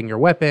dropping your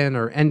weapon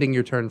or ending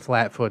your turn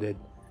flat-footed.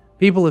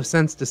 People have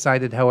since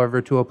decided,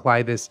 however, to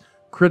apply this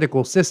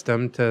critical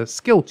system to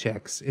skill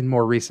checks in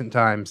more recent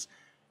times,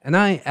 and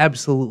I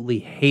absolutely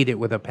hate it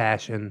with a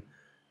passion.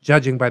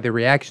 Judging by the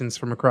reactions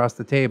from across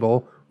the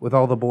table, with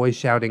all the boys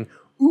shouting,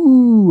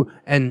 "Ooh!"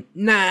 and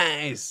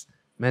 "Nice!"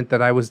 meant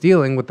that I was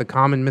dealing with the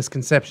common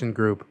misconception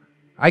group.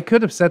 I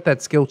could have set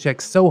that skill check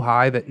so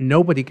high that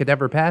nobody could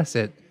ever pass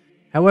it.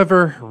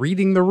 However,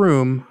 reading the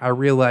room, I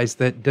realized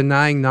that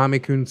denying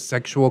NAMI-KUN's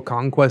sexual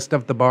conquest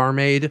of the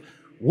barmaid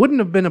wouldn't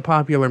have been a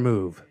popular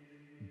move.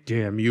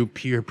 Damn you,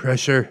 peer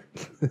pressure.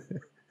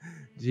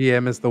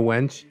 GM is the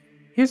wench.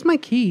 Here's my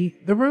key.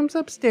 The room's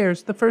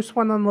upstairs, the first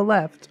one on the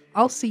left.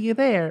 I'll see you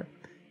there.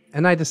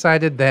 And I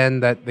decided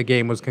then that the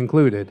game was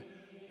concluded.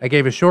 I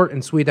gave a short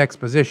and sweet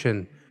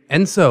exposition.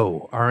 And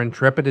so, our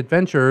intrepid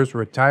adventurers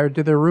retired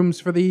to their rooms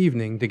for the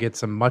evening to get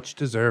some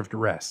much-deserved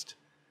rest.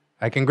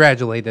 I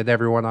congratulated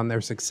everyone on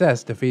their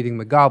success defeating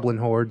the goblin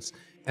hordes,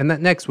 and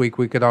that next week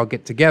we could all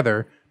get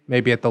together,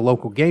 maybe at the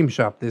local game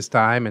shop this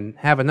time, and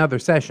have another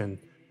session,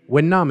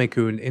 when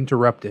NAMI-KUN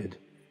interrupted.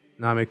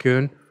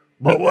 NAMI-KUN.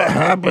 But what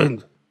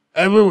happened?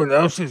 Everyone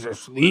else is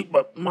asleep,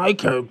 but my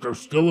character's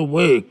still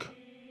awake.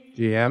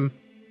 GM,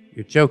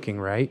 you're joking,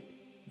 right?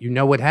 You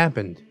know what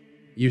happened.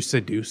 You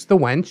seduced the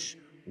wench,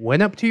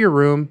 went up to your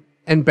room,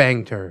 and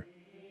banged her.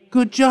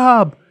 Good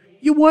job!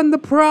 You won the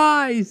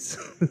prize!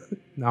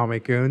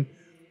 NAMI-KUN.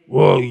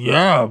 Well,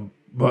 yeah,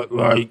 but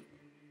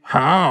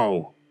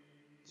how?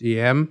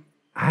 GM.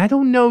 I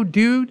don't know,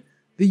 dude.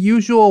 The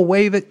usual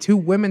way that two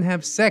women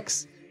have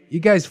sex. You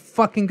guys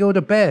fucking go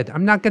to bed.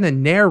 I'm not gonna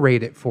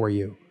narrate it for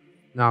you.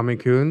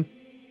 NAMI-KUN.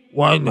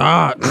 Why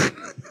not?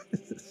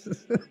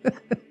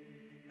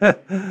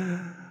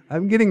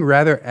 I'm getting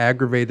rather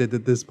aggravated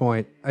at this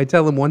point. I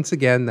tell him once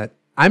again that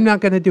I'm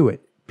not gonna do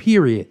it.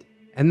 Period.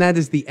 And that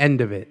is the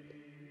end of it.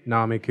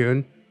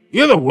 NAMI-KUN.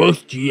 You're the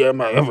worst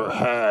GM I ever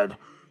had.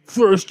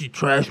 First, you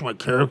trashed my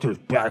character's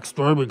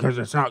backstory because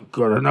it's not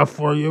good enough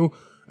for you,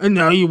 and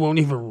now you won't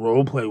even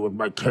roleplay with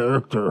my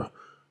character.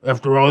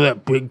 After all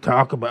that big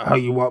talk about how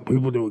you want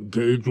people to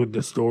engage with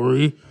the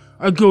story,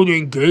 I go to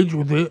engage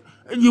with it,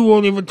 and you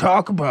won't even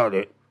talk about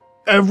it.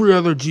 Every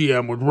other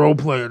GM would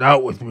roleplay it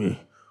out with me.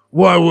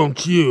 Why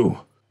won't you?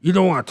 You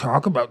don't want to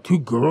talk about two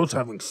girls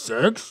having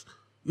sex?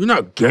 You're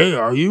not gay,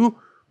 are you?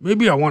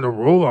 Maybe I want to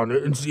roll on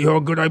it and see how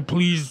good I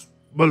please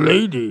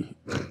milady.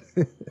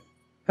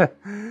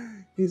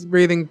 He's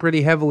breathing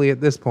pretty heavily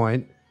at this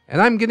point,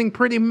 and I'm getting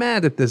pretty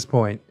mad at this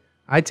point.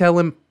 I tell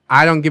him,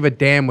 I don't give a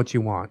damn what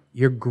you want.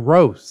 You're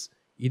gross.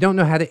 You don't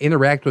know how to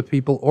interact with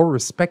people or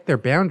respect their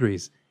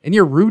boundaries, and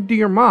you're rude to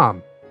your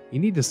mom. You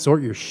need to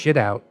sort your shit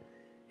out.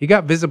 He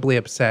got visibly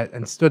upset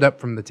and stood up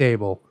from the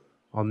table.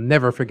 I'll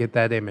never forget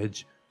that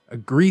image. A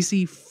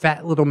greasy,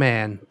 fat little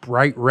man,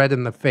 bright red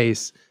in the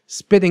face,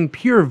 spitting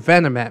pure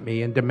venom at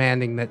me and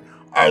demanding that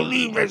I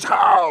leave his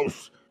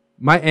house.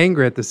 My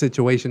anger at the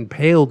situation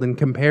paled in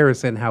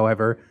comparison,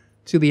 however,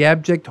 to the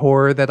abject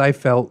horror that I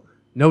felt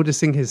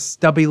noticing his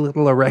stubby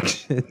little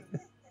erection,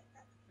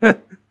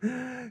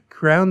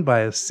 crowned by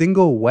a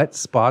single wet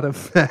spot of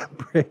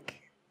fabric.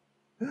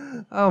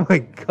 Oh my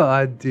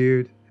god,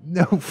 dude.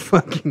 No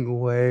fucking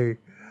way.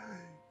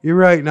 You're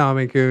right,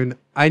 NAMI-KUN.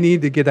 I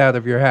need to get out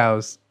of your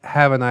house.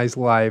 Have a nice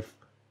life.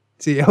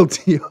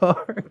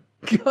 TLTR.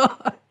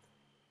 God.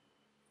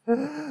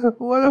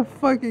 What a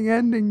fucking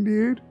ending,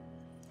 dude.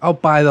 I'll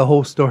buy the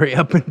whole story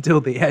up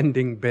until the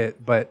ending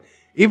bit, but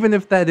even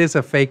if that is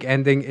a fake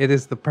ending, it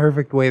is the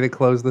perfect way to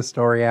close the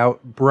story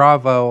out.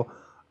 Bravo.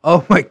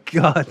 Oh my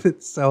god,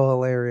 it's so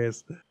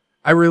hilarious.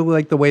 I really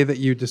like the way that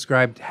you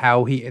described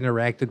how he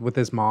interacted with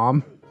his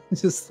mom.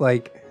 It's just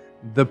like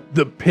the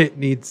pit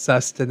needs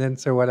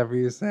sustenance or whatever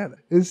you said.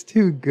 It's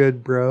too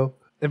good, bro.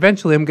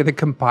 Eventually, I'm going to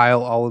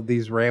compile all of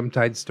these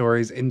RAMTIDE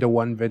stories into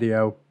one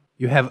video.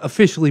 You have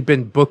officially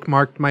been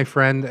bookmarked, my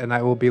friend, and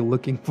I will be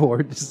looking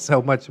forward to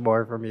so much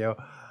more from you.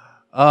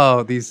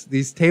 Oh,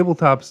 these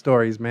tabletop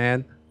stories,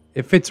 man.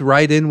 It fits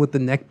right in with the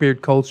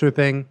neckbeard culture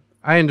thing.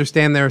 I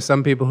understand there are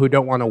some people who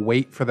don't want to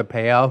wait for the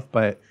payoff,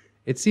 but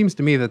it seems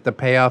to me that the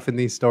payoff in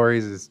these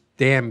stories is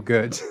damn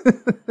good.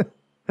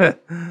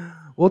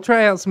 We'll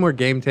try out some more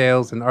game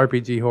tales and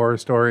RPG horror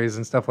stories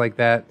and stuff like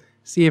that.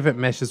 See if it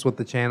meshes with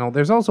the channel.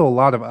 There's also a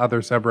lot of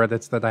other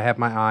subreddits that I have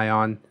my eye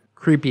on.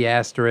 Creepy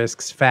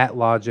asterisks, fat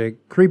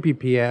logic, creepy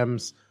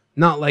PMs,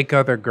 not like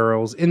other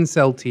girls,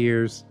 incel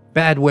tears,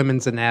 bad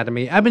women's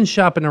anatomy. I've been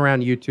shopping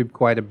around YouTube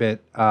quite a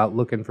bit,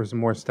 looking for some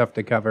more stuff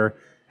to cover.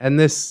 And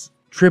this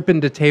trip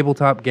into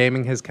tabletop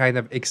gaming has kind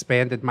of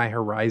expanded my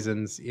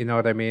horizons, you know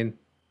what I mean?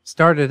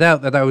 Started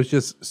out that I was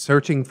just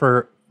searching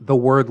for the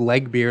word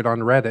legbeard on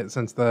Reddit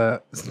since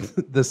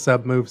the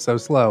sub moves so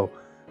slow.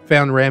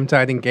 Found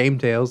RAMTIDE and Game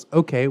Tales.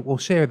 Okay, we'll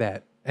share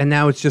that. And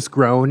now it's just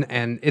grown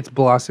and it's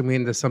blossoming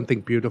into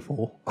something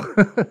beautiful.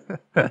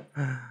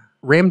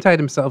 RAMTIDE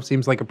himself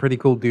seems like a pretty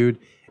cool dude.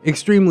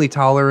 Extremely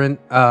tolerant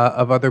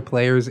of other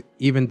players,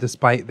 even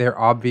despite their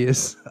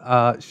obvious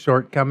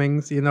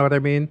shortcomings, you know what I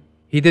mean?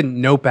 He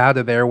didn't nope out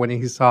of there when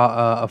he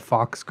saw a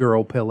fox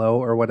girl pillow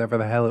or whatever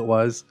the hell it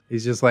was.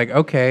 He's just like,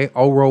 okay,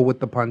 I'll roll with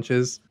the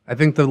punches. I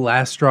think the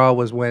last straw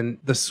was when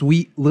the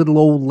sweet little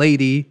old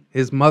lady,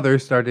 his mother,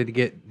 started to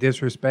get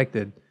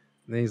disrespected. And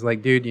then he's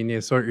like, dude, you need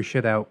to sort your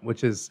shit out,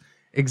 which is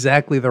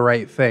exactly the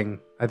right thing.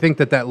 I think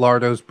that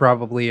Lardo's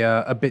probably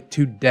a bit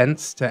too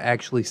dense to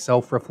actually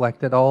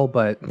self-reflect at all,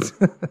 but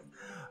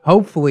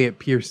hopefully it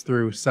pierced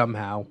through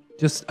somehow.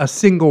 Just a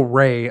single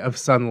ray of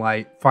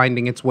sunlight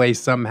finding its way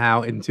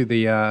somehow into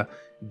the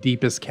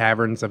deepest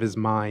caverns of his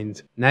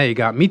mind. Now you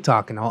got me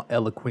talking all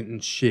eloquent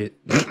and shit.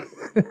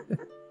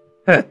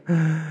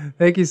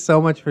 Thank you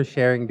so much for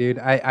sharing, dude.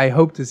 I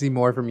hope to see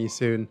more from you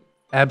soon.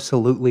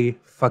 Absolutely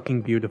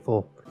fucking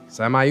beautiful.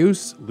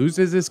 SAMAEUS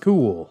loses his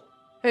cool.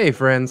 Hey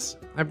friends,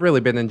 I've really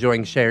been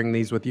enjoying sharing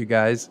these with you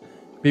guys.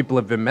 People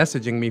have been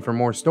messaging me for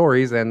more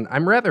stories, and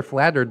I'm rather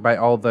flattered by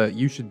all the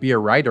 "you should be a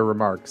writer"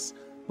 remarks.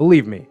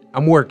 Believe me,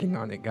 I'm working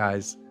on it,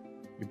 guys.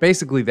 You're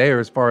basically there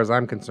as far as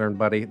I'm concerned,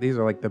 buddy. These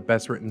are like the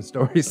best written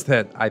stories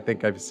that I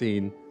think I've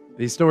seen.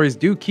 These stories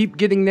do keep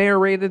getting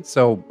narrated,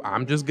 so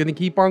I'm just gonna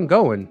keep on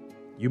going.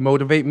 You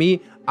motivate me,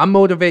 I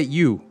motivate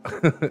you.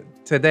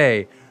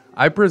 Today,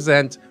 I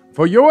present,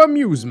 for your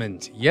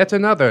amusement, yet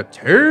another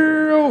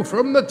Tale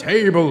from the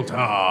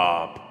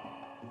Tabletop.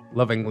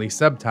 Lovingly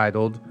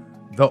subtitled,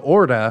 The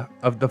Order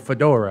of the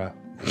Fedora.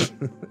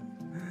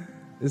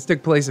 This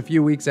took place a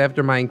few weeks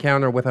after my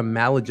encounter with a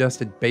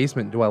maladjusted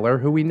basement dweller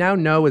who we now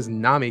know as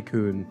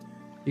NAMI-KUN.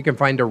 You can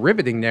find a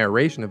riveting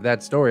narration of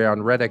that story on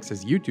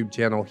ReddX's YouTube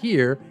channel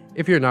here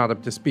if you're not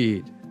up to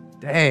speed.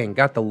 Dang,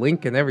 got the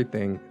link and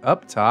everything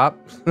up top.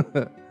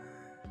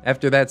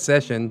 After that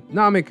session,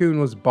 NAMI-KUN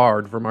was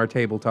barred from our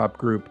tabletop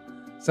group.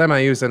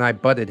 SAMAEUS and I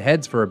butted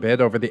heads for a bit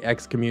over the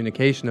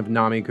excommunication of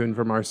NAMI-KUN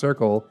from our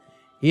circle.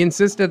 He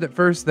insisted at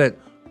first that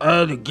I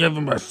had to give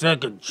him a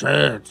second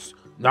chance.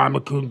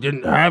 NAMI-KUN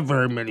didn't have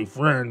very many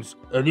friends,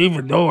 and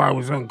even though I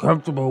was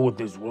uncomfortable with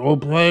his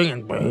role-playing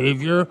and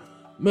behavior,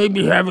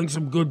 maybe having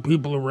some good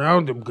people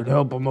around him could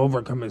help him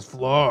overcome his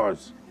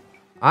flaws.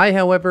 I,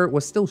 however,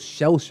 was still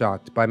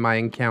shell-shocked by my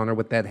encounter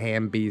with that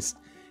ham beast,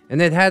 and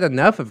had had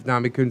enough of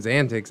NAMI-KUN's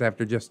antics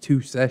after just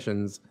 2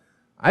 sessions.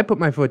 I put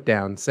my foot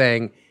down,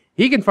 saying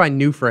he can find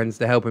new friends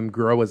to help him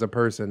grow as a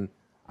person.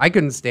 I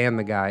couldn't stand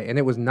the guy, and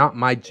it was not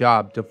my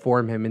job to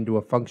form him into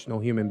a functional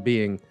human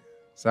being.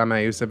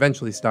 SAMAEUS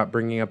eventually stopped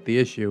bringing up the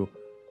issue.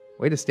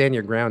 Way to stand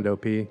your ground,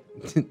 OP.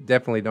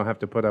 Definitely don't have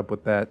to put up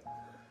with that.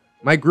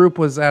 My group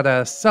was at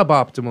a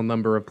suboptimal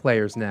number of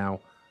players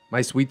now.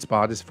 My sweet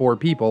spot is 4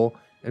 people,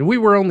 and we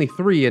were only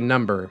 3 in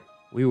number.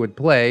 We would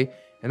play,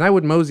 and I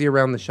would mosey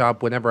around the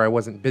shop whenever I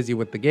wasn't busy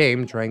with the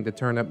game trying to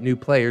turn up new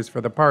players for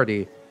the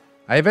party.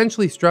 I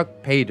eventually struck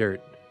pay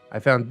dirt. I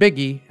found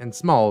Biggie and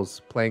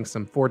Smalls playing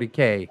some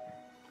 40k.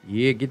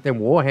 Yeah, get them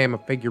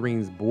Warhammer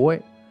figurines,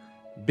 boy.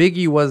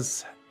 Biggie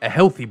was a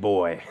healthy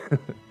boy,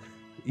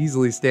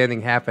 easily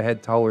standing half a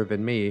head taller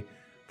than me.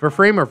 For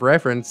frame of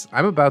reference,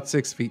 I'm about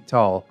 6 feet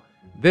tall.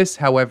 This,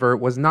 however,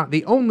 was not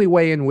the only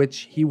way in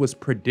which he was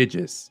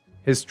prodigious.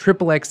 His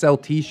XXL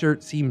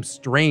t-shirt seemed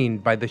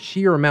strained by the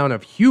sheer amount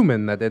of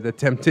human that it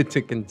attempted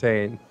to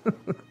contain.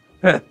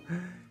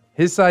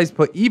 His size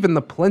put even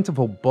the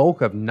plentiful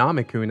bulk of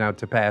NAMI-KUN out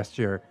to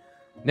pasture.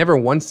 Never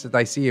once did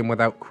I see him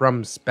without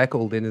crumbs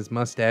speckled in his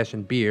mustache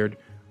and beard,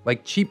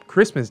 like cheap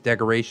Christmas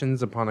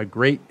decorations upon a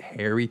great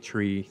hairy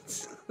tree.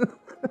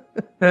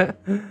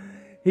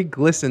 He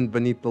glistened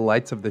beneath the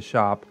lights of the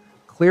shop,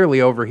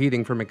 clearly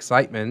overheating from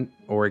excitement,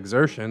 or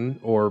exertion,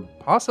 or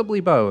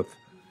possibly both.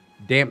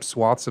 Damp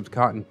swaths of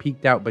cotton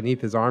peeked out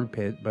beneath his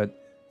armpit,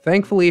 but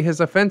thankfully his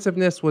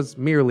offensiveness was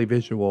merely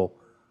visual.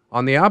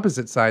 On the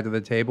opposite side of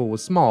the table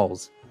was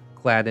Smalls,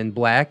 clad in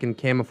black and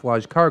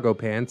camouflage cargo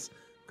pants,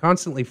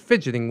 constantly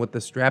fidgeting with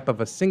the strap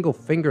of a single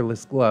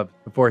fingerless glove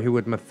before he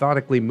would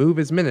methodically move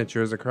his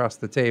miniatures across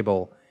the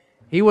table.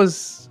 He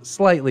was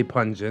slightly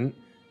pungent,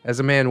 as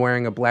a man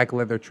wearing a black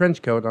leather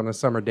trench coat on a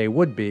summer day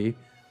would be,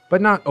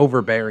 but not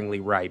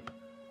overbearingly ripe.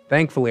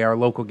 Thankfully, our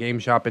local game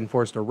shop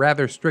enforced a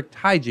rather strict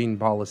hygiene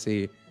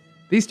policy.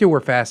 These two were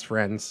fast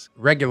friends,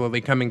 regularly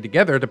coming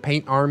together to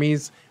paint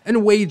armies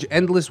and wage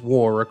endless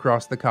war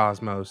across the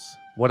cosmos.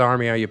 What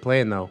army are you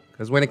playing though?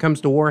 Because when it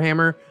comes to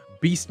Warhammer,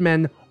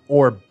 beastmen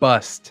or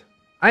bust.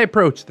 I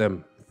approached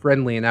them,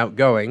 friendly and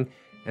outgoing,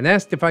 and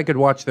asked if I could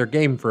watch their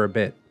game for a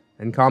bit,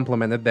 and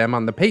complimented them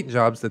on the paint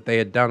jobs that they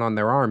had done on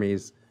their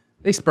armies.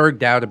 They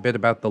spurged out a bit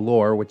about the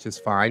lore, which is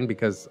fine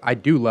because I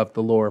do love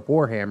the lore of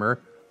Warhammer.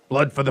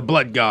 Blood for the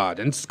Blood God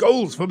and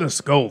skulls for the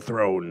Skull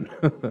Throne.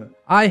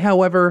 I,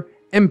 however,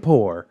 am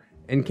poor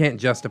and can't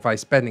justify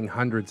spending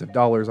hundreds of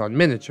dollars on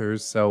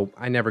miniatures, so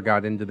I never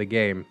got into the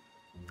game.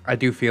 I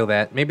do feel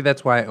that. Maybe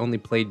that's why I only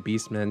played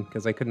Beastmen,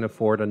 because I couldn't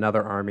afford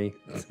another army.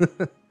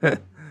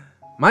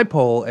 My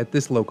poll at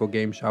this local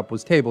game shop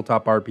was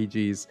tabletop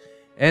RPGs,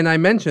 and I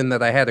mentioned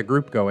that I had a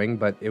group going,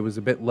 but it was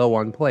a bit low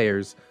on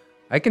players.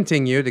 I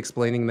continued,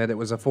 explaining that it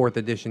was a 4th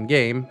edition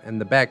game, and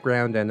the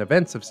background and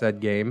events of said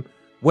game,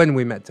 when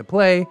we met to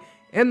play,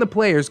 and the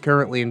players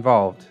currently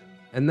involved.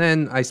 And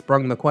then I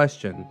sprung the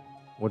question,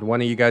 would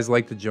one of you guys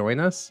like to join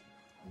us?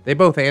 They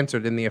both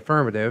answered in the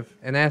affirmative,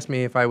 and asked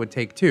me if I would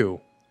take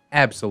 2.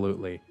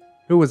 Absolutely.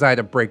 Who was I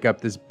to break up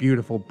this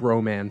beautiful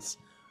bromance?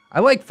 I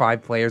like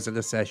 5 players at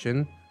a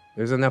session.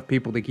 There's enough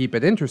people to keep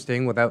it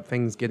interesting without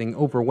things getting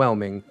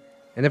overwhelming.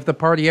 And if the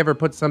party ever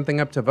puts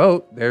something up to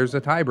vote, there's a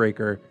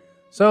tiebreaker.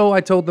 So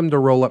I told them to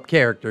roll up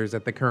characters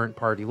at the current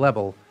party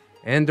level,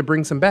 and to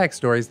bring some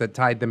backstories that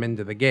tied them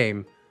into the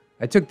game.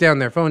 I took down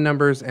their phone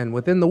numbers, and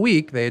within the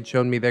week they had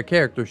shown me their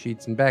character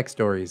sheets and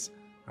backstories.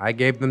 I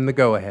gave them the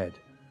go-ahead.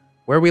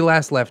 Where we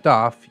last left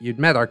off, you'd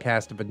met our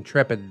cast of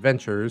intrepid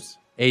adventurers.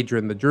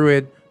 Adrian the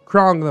Druid,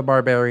 Krong the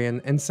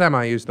Barbarian, and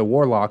SAMAEUS the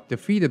Warlock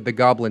defeated the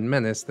goblin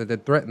menace that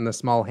had threatened the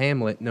small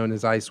hamlet known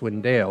as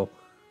Icewind Dale.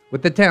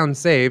 With the town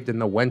saved and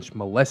the wench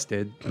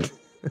molested,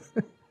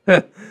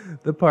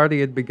 the party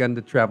had begun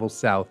to travel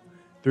south,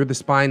 through the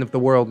spine of the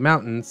World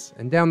Mountains,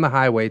 and down the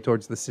highway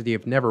towards the city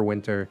of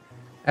Neverwinter.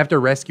 After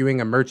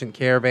rescuing a merchant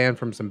caravan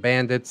from some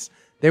bandits,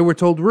 they were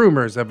told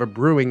rumors of a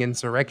brewing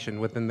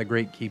insurrection within the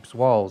Great Keep's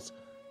walls.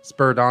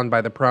 Spurred on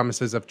by the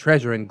promises of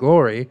treasure and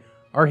glory,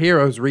 our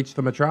heroes reached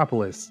the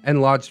metropolis,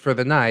 and lodged for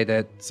the night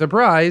at,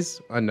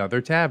 surprise,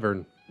 another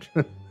tavern.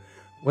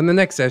 When the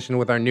next session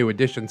with our new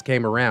additions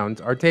came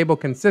around, our table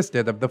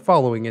consisted of the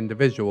following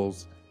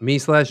individuals.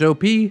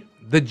 Me/OP,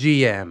 the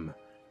GM.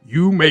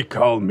 You may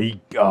call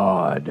me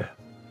God.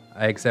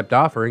 I accept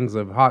offerings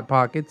of Hot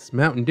Pockets,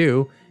 Mountain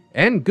Dew,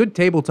 and good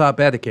tabletop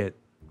etiquette.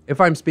 If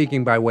I'm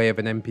speaking by way of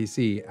an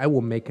NPC, I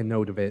will make a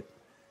note of it.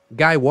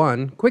 Guy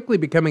 1, quickly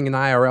becoming an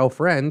IRL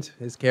friend,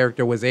 his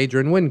character was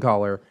Adrian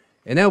Windcaller,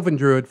 an elven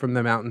druid from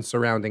the mountains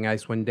surrounding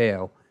Icewind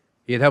Dale.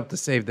 He had helped to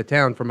save the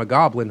town from a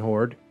goblin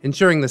horde,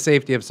 ensuring the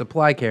safety of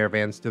supply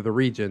caravans to the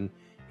region.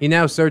 He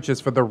now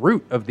searches for the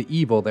root of the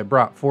evil that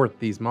brought forth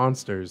these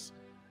monsters.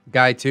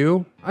 Guy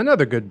 2,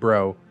 another good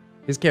bro.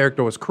 His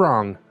character was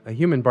Krong, a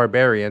human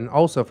barbarian,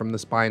 also from the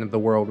Spine of the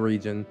World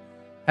region.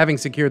 Having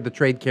secured the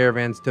trade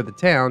caravans to the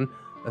town,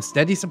 a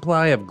steady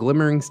supply of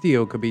glimmering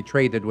steel could be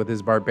traded with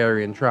his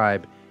barbarian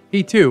tribe.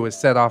 He too was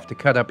set off to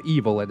cut up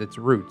evil at its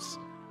roots.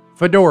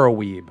 Fedora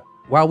Weeb.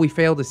 While we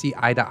failed to see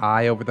eye to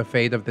eye over the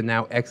fate of the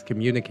now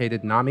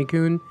excommunicated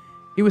NAMI-KUN,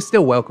 he was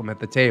still welcome at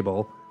the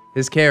table.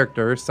 His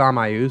character,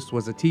 SAMAEUS,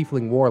 was a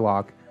tiefling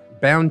warlock,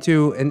 bound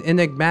to an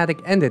enigmatic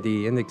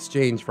entity in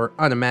exchange for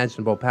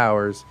unimaginable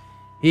powers.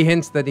 He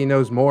hints that he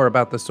knows more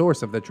about the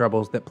source of the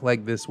troubles that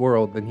plague this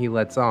world than he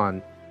lets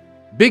on.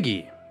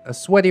 Biggie, a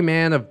sweaty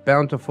man of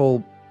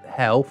bountiful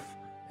health,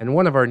 and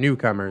one of our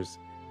newcomers.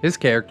 His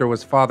character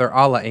was Father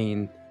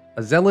Alain,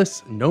 a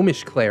zealous,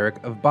 gnomish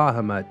cleric of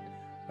Bahamut.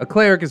 A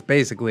cleric is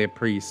basically a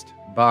priest,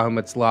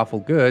 Bahamut's lawful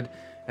good,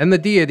 and the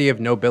deity of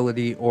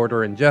nobility,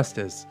 order, and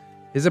justice.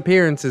 His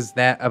appearance is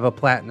that of a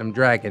platinum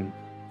dragon.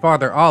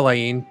 Father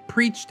Alain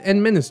preached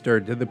and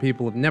ministered to the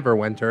people of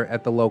Neverwinter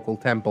at the local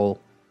temple.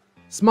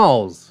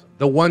 Smalls,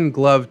 the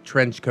one-gloved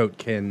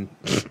trenchcoat-kin.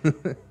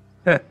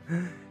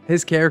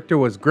 His character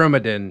was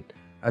Grumadin,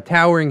 a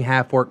towering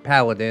half-orc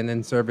paladin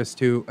in service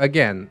to,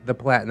 again, the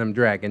platinum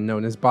dragon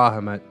known as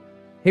Bahamut.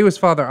 He was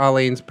Father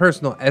Alain's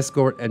personal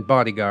escort and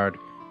bodyguard.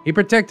 He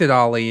protected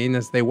Alain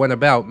as they went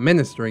about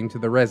ministering to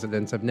the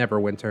residents of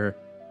Neverwinter.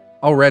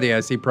 Already I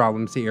see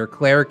problems here,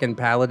 cleric and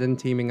paladin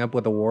teaming up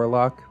with a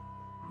warlock.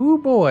 Ooh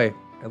boy.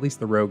 At least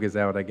the rogue is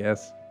out, I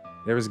guess.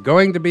 There was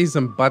going to be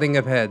some butting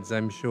of heads,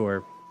 I'm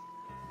sure.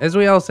 As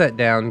we all sat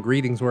down,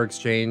 greetings were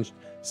exchanged,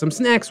 some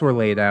snacks were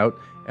laid out,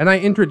 and I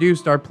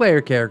introduced our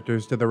player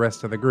characters to the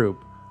rest of the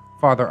group.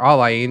 Father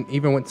Alain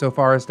even went so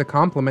far as to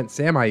compliment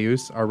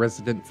SAMAEUS, our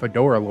resident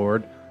fedora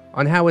lord,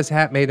 on how his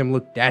hat made him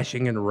look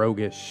dashing and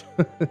roguish.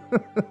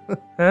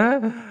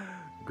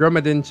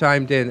 Grummedin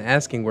chimed in,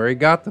 asking where he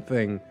got the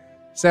thing.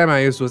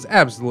 SAMAEUS was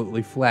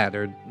absolutely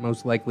flattered,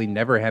 most likely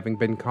never having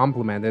been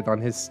complimented on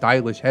his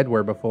stylish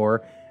headwear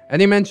before,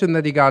 and he mentioned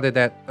that he got it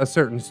at a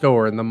certain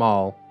store in the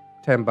mall.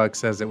 $10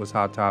 says it was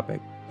Hot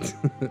Topic.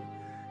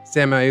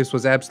 SAMAEUS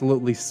was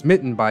absolutely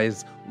smitten by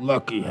his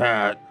lucky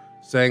hat,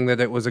 saying that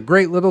it was a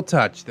great little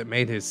touch that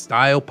made his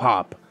style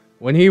pop.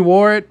 When he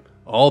wore it,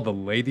 all the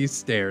ladies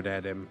stared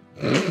at him.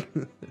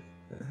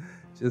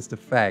 Just a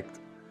fact.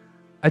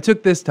 I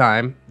took this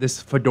time,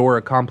 this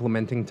fedora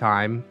complimenting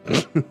time,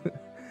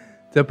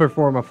 to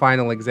perform a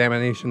final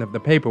examination of the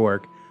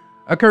paperwork.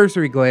 A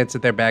cursory glance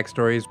at their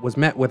backstories was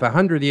met with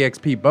 100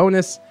 EXP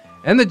bonus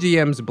and the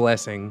GM's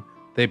blessing.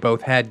 They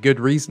both had good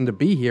reason to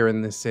be here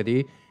in this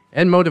city,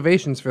 and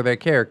motivations for their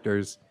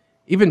characters.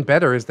 Even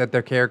better is that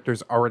their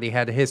characters already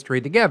had a history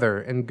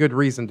together and good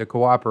reason to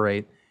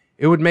cooperate.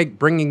 It would make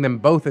bringing them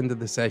both into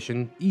the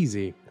session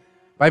easy.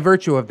 By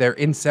virtue of their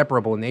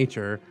inseparable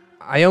nature,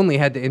 I only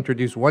had to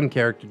introduce one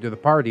character to the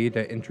party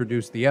to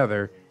introduce the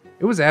other.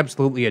 It was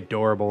absolutely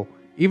adorable.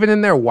 Even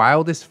in their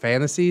wildest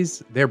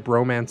fantasies, their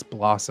bromance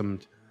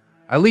blossomed.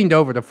 I leaned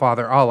over to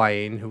Father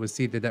Alain, who was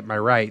seated at my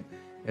right,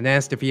 and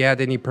asked if he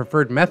had any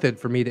preferred method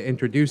for me to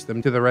introduce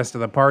them to the rest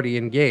of the party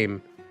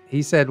in-game.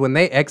 He said when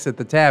they exit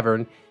the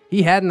tavern,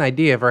 he had an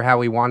idea for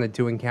how he wanted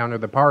to encounter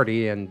the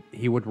party, and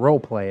he would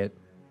roleplay it.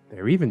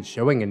 They're even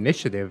showing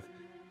initiative.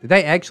 Did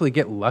I actually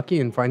get lucky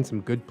and find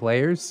some good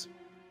players?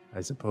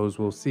 I suppose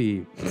we'll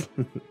see.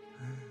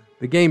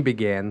 The game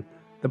began.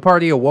 The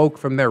party awoke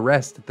from their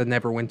rest at the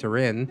Neverwinter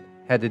Inn,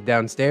 headed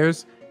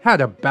downstairs,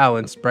 had a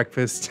balanced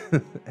breakfast,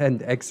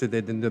 and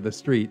exited into the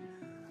street.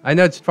 I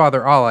nudged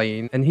Father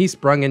Alain, and he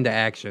sprung into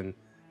action.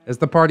 As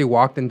the party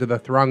walked into the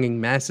thronging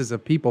masses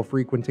of people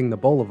frequenting the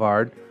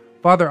boulevard,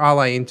 Father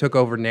Alain took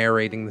over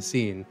narrating the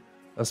scene.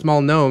 A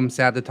small gnome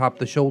sat atop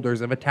the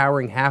shoulders of a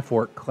towering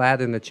half-orc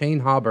clad in a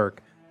chain hauberk,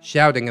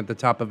 shouting at the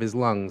top of his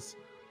lungs.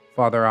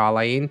 Father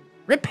Alain,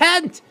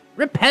 Repent!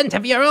 Repent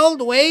of your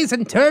old ways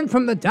and turn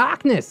from the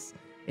darkness!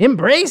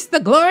 Embrace the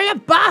glory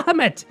of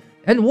Bahamut,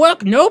 and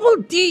work noble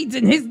deeds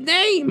in his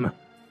name!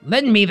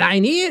 Lend me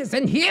thine ears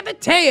and hear the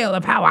tale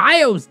of how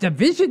Io's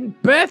division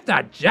birthed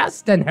a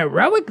just and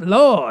heroic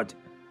lord.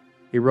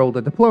 He rolled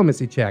a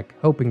diplomacy check,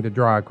 hoping to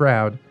draw a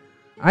crowd.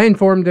 I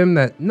informed him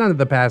that none of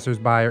the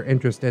passers-by are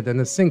interested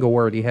in a single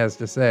word he has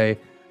to say.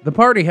 The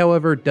party,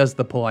 however, does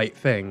the polite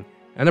thing,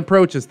 and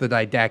approaches the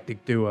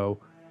didactic duo.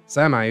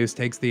 SAMAEUS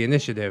takes the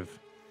initiative.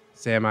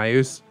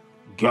 SAMAEUS,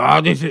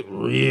 God isn't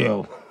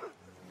real.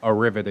 A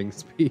riveting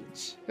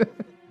speech.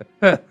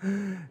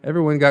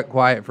 Everyone got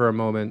quiet for a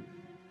moment,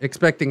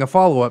 expecting a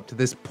follow-up to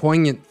this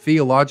poignant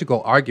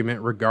theological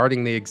argument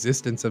regarding the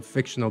existence of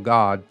fictional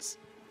gods.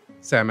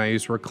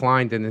 SAMAEUS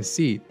reclined in his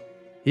seat.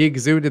 He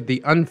exuded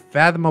the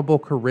unfathomable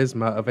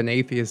charisma of an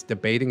atheist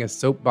debating a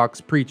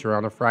soapbox preacher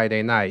on a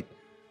Friday night.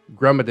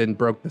 Grummedin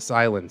broke the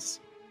silence.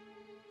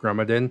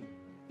 Grummedin,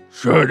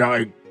 should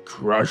I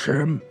crush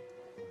him?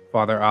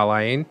 Father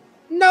Alain,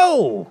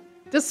 No!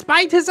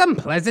 Despite his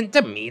unpleasant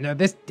demeanor,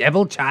 this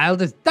devil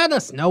child has done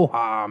us no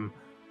harm.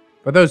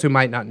 For those who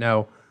might not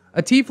know,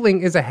 a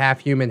tiefling is a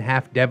half-human,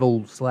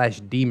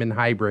 half-devil/demon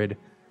hybrid.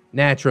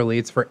 Naturally,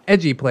 it's for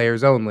edgy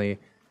players only.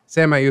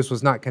 SAMAEUS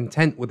was not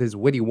content with his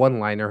witty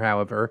one-liner,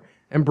 however,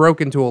 and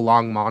broke into a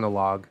long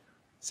monologue.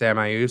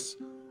 SAMAEUS,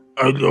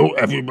 I know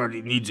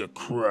everybody needs a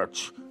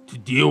crutch to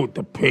deal with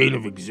the pain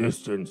of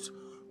existence,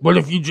 but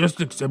if you just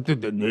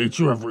accepted the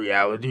nature of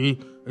reality,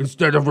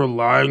 instead of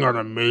relying on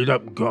a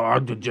made-up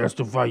god to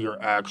justify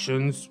your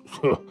actions,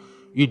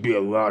 you'd be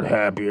a lot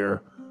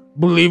happier.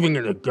 Believing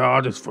in a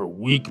god is for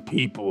weak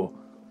people.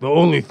 The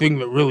only thing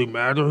that really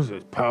matters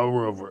is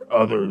power over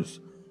others.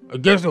 I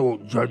guess I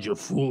won't judge your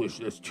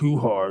foolishness too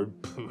hard.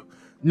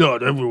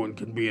 Not everyone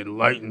can be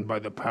enlightened by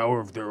the power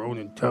of their own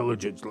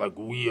intelligence like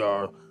we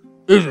are.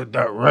 Isn't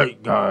that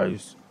right,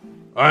 guys?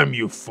 I'm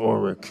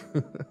euphoric.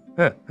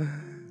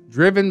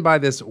 Driven by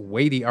this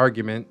weighty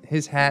argument,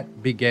 his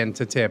hat began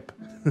to tip.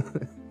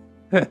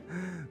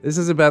 This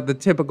is about the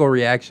typical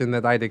reaction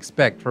that I'd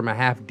expect from a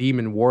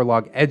half-demon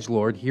warlock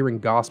edgelord hearing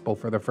gospel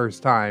for the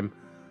first time.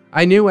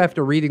 I knew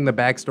after reading the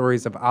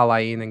backstories of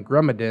Alain and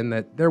Grummedin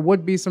that there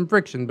would be some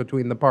friction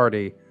between the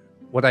party.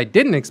 What I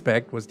didn't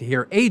expect was to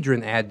hear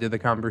Adrian add to the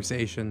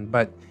conversation,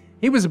 but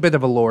he was a bit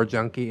of a lore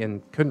junkie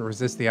and couldn't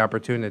resist the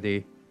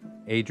opportunity.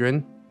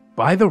 Adrian,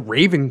 by the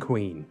Raven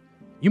Queen,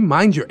 you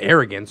mind your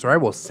arrogance or I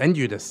will send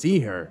you to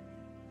see her.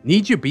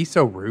 Need you be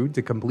so rude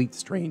to complete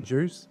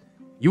strangers?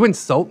 You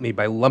insult me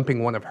by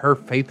lumping one of her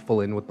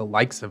faithful in with the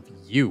likes of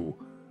you.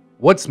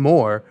 What's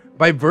more,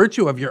 by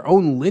virtue of your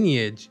own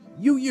lineage,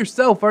 you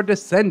yourself are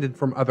descended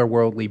from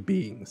otherworldly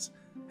beings.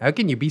 How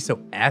can you be so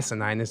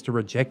asinine as to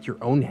reject your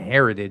own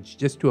heritage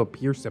just to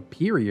appear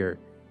superior?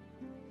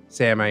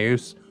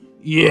 SAMAEUS.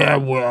 Yeah,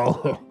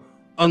 well,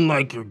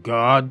 unlike your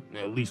god,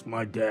 at least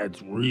my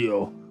dad's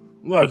real.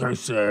 Like I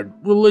said,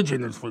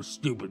 religion is for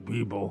stupid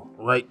people,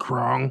 right,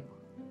 Krong?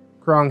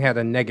 Krong had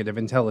a negative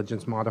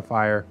intelligence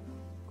modifier.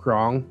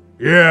 Krong.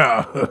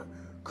 Yeah,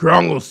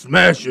 Krong will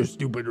smash your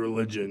stupid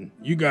religion.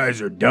 You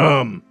guys are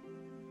dumb.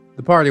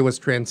 The party was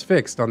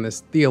transfixed on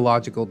this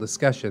theological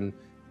discussion.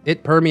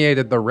 It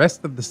permeated the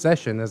rest of the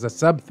session as a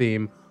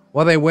sub-theme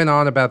while they went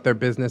on about their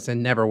business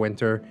in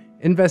Neverwinter,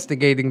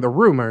 investigating the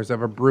rumors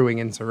of a brewing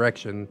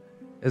insurrection.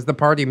 As the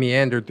party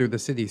meandered through the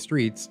city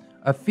streets,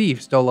 a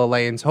thief stole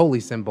Elaine's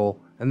holy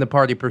symbol, and the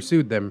party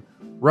pursued them.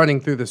 Running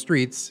through the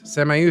streets,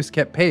 SAMAEUS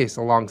kept pace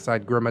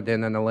alongside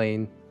Grumadin and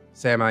Elaine.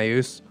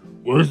 SAMAEUS.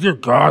 Where's your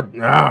god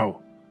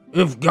now?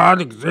 If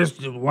God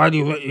existed, why do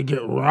you let you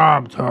get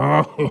robbed,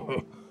 huh?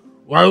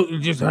 Why don't you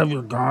just have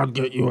your god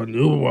get you a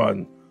new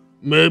one?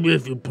 Maybe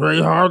if you pray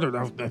hard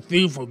enough, the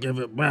thief will give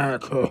it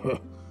back.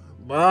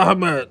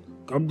 Bahamut,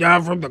 come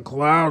down from the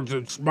clouds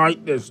and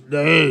smite this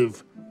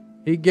knave.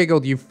 He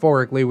giggled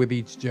euphorically with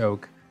each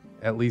joke.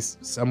 At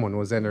least someone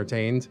was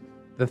entertained.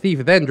 The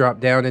thief then dropped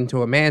down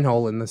into a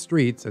manhole in the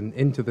streets and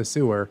into the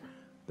sewer.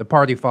 The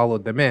party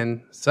followed them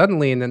in.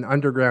 Suddenly, in an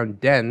underground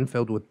den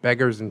filled with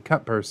beggars and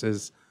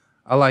cutpurses,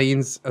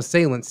 Elaine's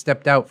assailant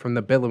stepped out from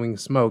the billowing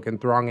smoke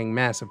and thronging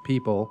mass of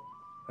people.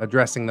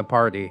 Addressing the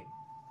party,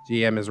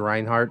 GM is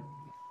Reinhardt.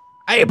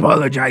 I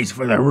apologize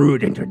for the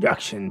rude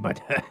introduction,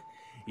 but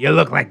you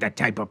look like the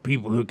type of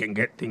people who can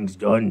get things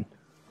done.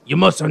 You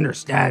must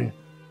understand,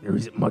 there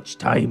isn't much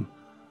time.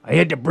 I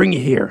had to bring you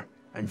here,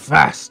 and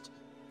fast.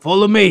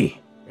 Follow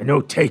me, and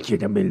I'll take you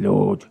to my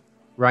lord.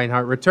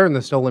 Reinhardt returned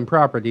the stolen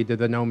property to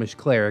the gnomish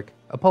cleric,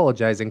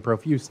 apologizing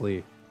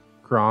profusely.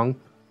 Krong.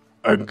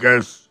 I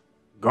guess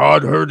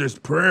God heard his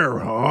prayer,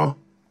 huh?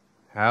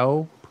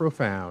 How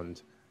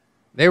profound.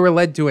 They were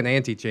led to an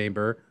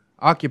antechamber,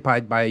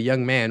 occupied by a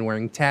young man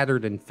wearing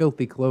tattered and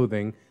filthy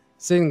clothing,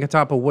 sitting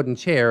atop a wooden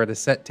chair at a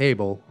set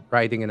table,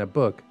 writing in a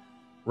book.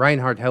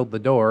 Reinhardt held the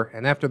door,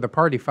 and after the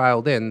party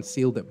filed in,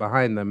 sealed it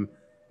behind them,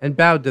 and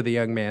bowed to the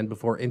young man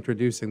before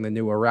introducing the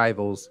new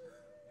arrivals.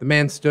 The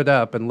man stood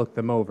up and looked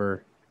them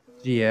over.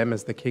 GM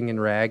as the king in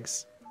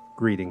rags.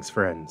 Greetings,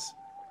 friends.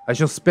 I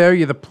shall spare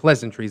you the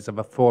pleasantries of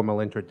a formal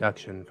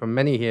introduction, for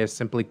many here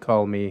simply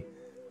call me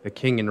the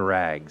king in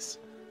rags.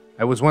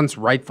 I was once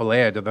rightful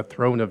heir to the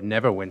throne of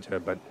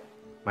Neverwinter, but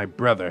my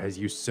brother has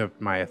usurped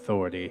my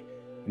authority,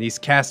 and he's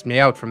cast me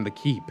out from the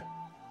keep.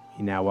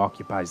 He now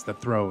occupies the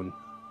throne,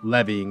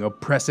 levying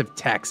oppressive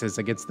taxes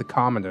against the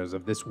commoners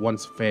of this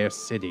once fair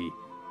city.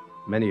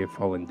 Many have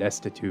fallen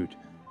destitute,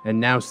 and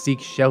now seek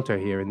shelter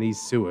here in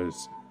these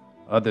sewers.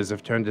 Others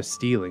have turned to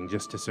stealing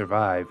just to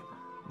survive.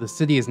 The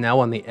city is now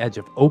on the edge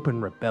of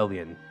open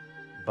rebellion,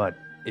 but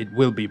it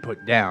will be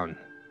put down,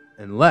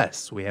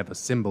 unless we have a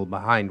symbol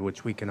behind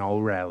which we can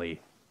all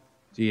rally.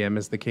 GM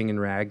is the king in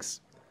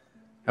rags.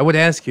 I would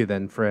ask you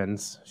then,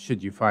 friends,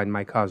 should you find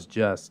my cause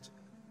just,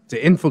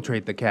 to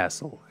infiltrate the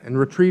castle and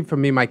retrieve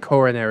from me my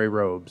coronary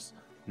robes,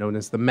 known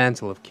as the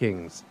Mantle of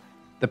Kings.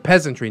 The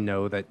peasantry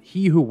know that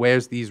he who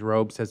wears these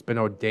robes has been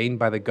ordained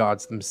by the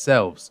gods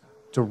themselves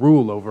to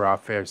rule over our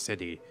fair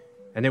city,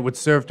 and it would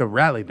serve to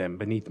rally them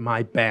beneath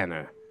my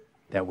banner,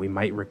 that we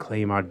might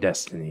reclaim our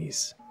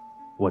destinies.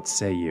 What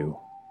say you?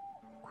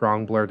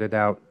 Krong blurted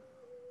out.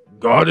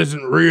 God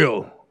isn't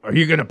real. Are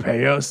you gonna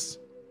pay us?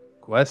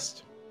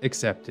 Quest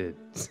accepted.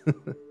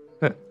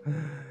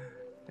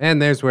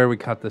 And there's where we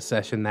cut the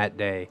session that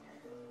day.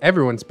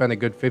 Everyone spent a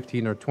good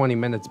 15 or 20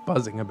 minutes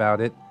buzzing about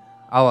it.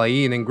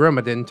 Alain and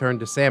Grumadin turned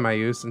to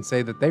SAMAEUS and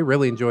say that they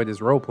really enjoyed his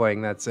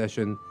role-playing that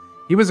session.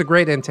 He was a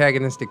great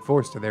antagonistic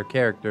force to their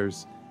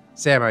characters.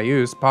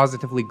 SAMAEUS,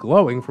 positively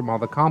glowing from all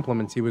the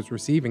compliments he was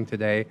receiving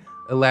today,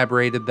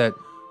 elaborated that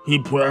he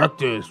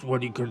practiced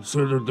what he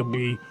considered to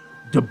be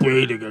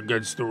debating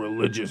against the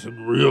religious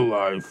in real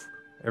life.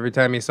 Every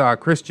time he saw a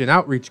Christian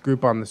outreach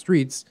group on the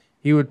streets,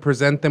 he would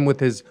present them with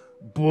his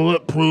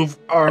bulletproof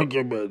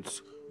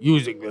arguments,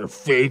 using their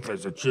faith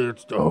as a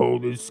chance to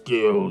hone his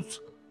skills.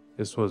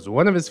 This was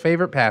one of his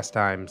favorite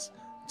pastimes.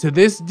 To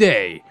this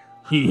day,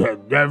 he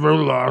had never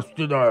lost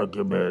an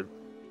argument.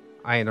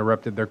 I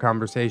interrupted their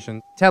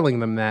conversation, telling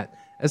them that,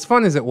 as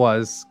fun as it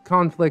was,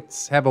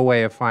 conflicts have a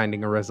way of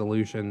finding a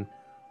resolution.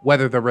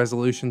 Whether the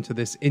resolution to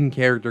this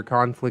in-character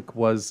conflict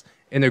was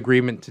an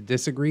agreement to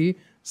disagree,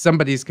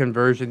 somebody's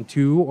conversion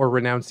to or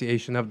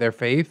renunciation of their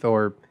faith,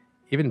 or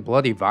even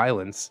bloody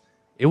violence,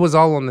 it was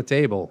all on the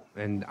table,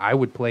 and I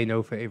would play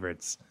no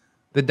favorites.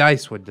 The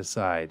dice would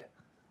decide.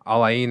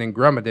 Alain and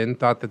Grumadin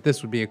thought that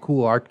this would be a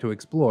cool arc to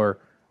explore.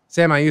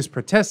 SAMAEUS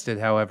protested,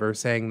 however,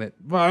 saying that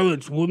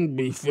violence wouldn't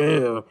be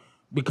fair,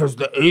 because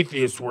the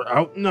atheists were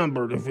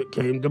outnumbered if it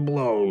came to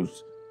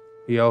blows.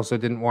 He also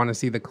didn't want to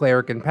see the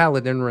cleric and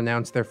paladin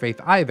renounce their faith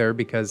either,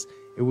 because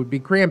it would be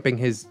cramping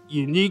his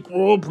unique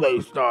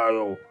roleplay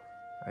style.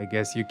 I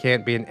guess you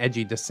can't be an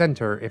edgy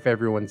dissenter if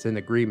everyone's in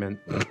agreement.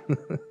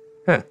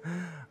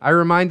 I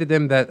reminded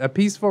him that a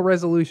peaceful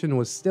resolution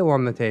was still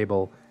on the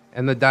table,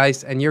 and the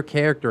dice and your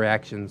character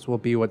actions will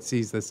be what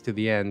sees this to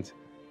the end.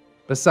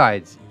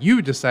 Besides,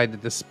 you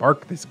decided to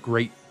spark this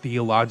great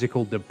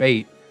theological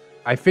debate.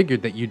 I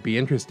figured that you'd be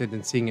interested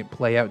in seeing it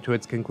play out to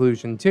its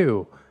conclusion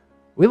too.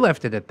 We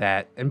left it at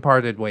that and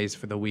parted ways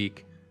for the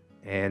week,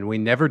 and we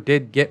never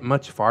did get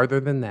much farther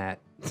than that.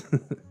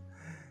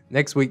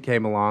 Next week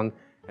came along,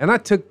 and I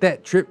took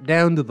that trip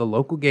down to the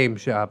local game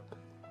shop.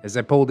 As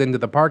I pulled into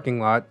the parking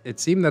lot, it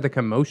seemed that a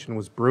commotion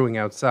was brewing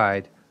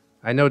outside.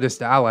 I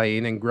noticed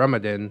Alain and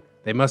Grummedin.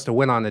 They must have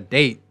went on a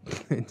date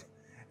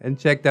and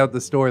checked out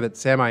the store that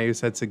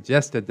SAMAEUS had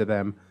suggested to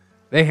them.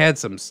 They had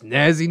some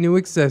snazzy new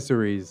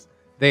accessories.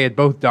 They had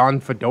both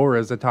donned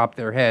fedoras atop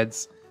their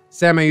heads.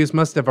 SAMAEUS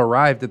must have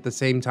arrived at the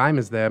same time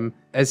as them,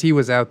 as he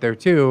was out there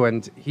too,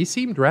 and he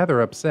seemed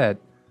rather upset.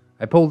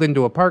 I pulled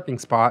into a parking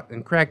spot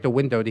and cracked a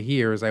window to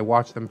hear as I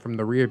watched them from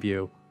the rear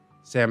view.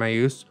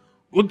 SAMAEUS: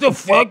 What the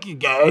fuck, you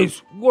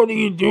guys? What are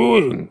you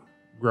doing?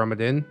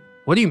 Grummedin: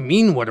 What do you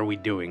mean, what are we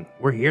doing?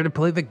 We're here to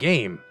play the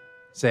game.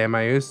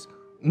 SAMAEUS: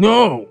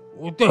 No!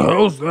 What the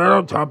hell's that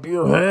on top of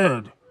your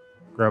head?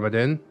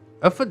 Grummedin: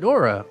 A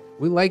fedora.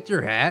 We liked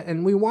your hat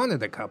and we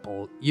wanted a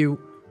couple.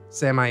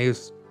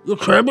 SAMAEUS: You're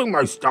cramping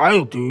my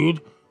style, dude.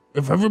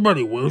 If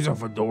everybody wears a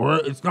fedora,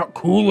 it's not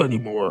cool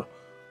anymore.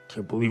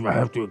 Can't believe I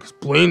have to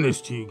explain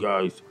this to you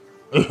guys.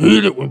 I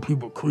hate it when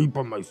people creep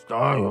on my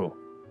style.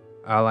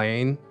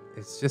 Alain: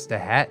 It's just a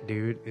hat,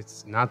 dude.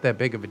 It's not that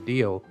big of a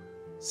deal.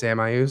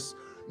 SAMAEUS: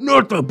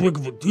 Not that big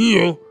of a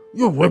deal.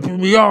 You're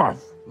ripping me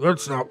off.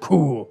 That's not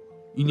cool.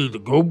 You need to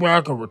go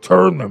back and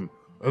return them,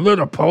 and then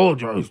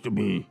apologize to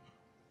me.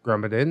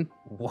 Grummedin: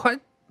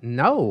 What?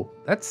 No,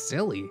 that's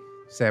silly.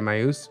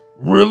 SAMAEUS: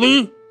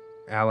 Really?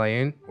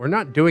 Alain: We're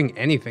not doing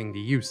anything to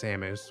you,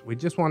 SAMAEUS. We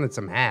just wanted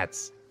some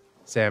hats.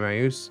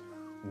 SAMAEUS: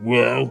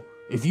 Well,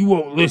 if you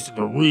won't listen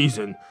to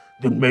reason,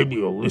 then maybe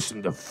you'll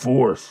listen to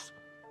force.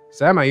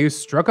 SAMAEUS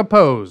struck a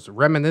pose,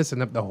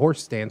 reminiscent of the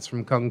horse stance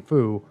from Kung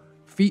Fu.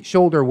 Feet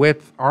shoulder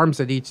width, arms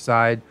at each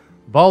side,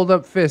 balled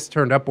up fists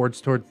turned upwards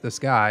towards the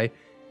sky.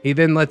 He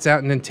then lets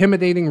out an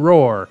intimidating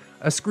roar,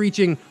 a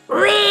screeching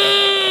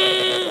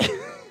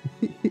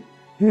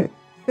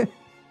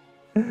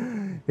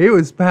He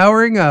was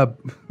powering up.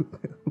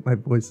 My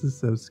voice is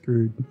so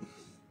screwed.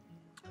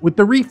 With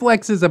the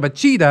reflexes of a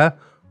cheetah,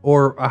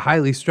 or a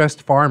highly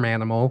stressed farm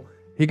animal,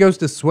 he goes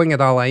to swing at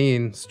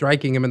Alain,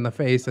 striking him in the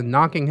face and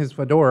knocking his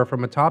fedora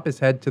from atop his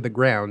head to the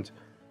ground.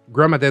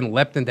 Grummedin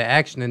leapt into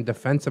action in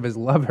defense of his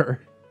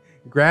lover,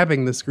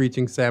 grabbing the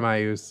screeching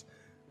SAMAEUS.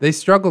 They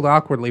struggled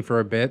awkwardly for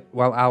a bit,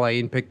 while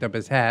Alain picked up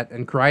his hat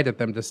and cried at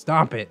them to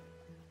stop it.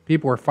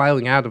 People were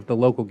filing out of the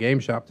local game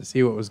shop to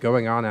see what was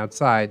going on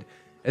outside,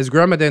 as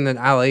Grummedin and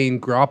Alain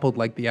grappled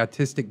like the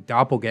autistic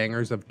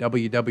doppelgangers of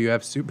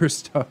WWF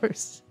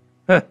superstars.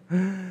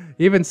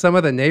 Even some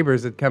of the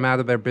neighbors had come out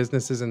of their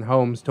businesses and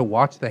homes to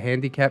watch the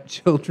handicapped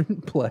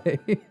children play.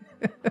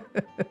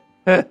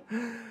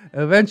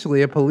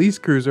 Eventually, a police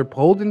cruiser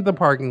pulled into the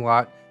parking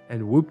lot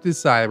and whooped his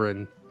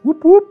siren.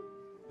 Whoop whoop!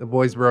 The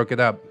boys broke it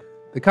up.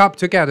 The cop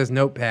took out his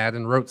notepad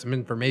and wrote some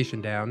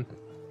information down,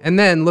 and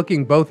then,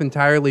 looking both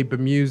entirely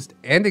bemused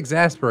and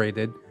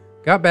exasperated,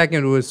 got back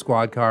into his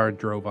squad car and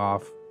drove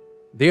off.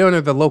 The owner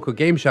of the local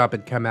game shop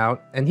had come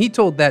out, and he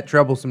told that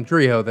troublesome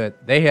trio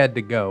that they had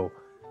to go.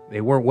 They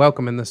weren't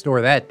welcome in the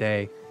store that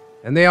day,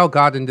 and they all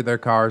got into their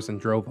cars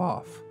and drove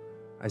off.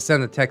 I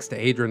sent a text to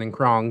Adrian and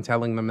Krong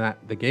telling them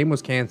that the game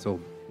was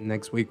canceled.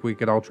 Next week we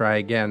could all try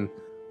again.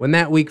 When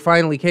that week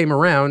finally came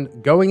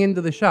around, going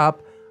into the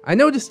shop, I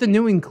noticed a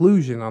new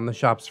inclusion on the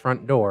shop's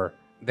front door.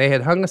 They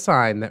had hung a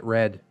sign that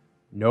read,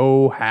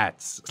 "No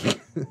hats."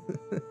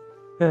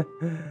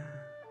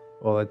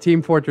 Well, the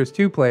Team Fortress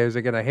 2 players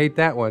are gonna hate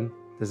that one.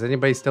 Does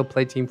anybody still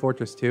play Team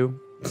Fortress 2?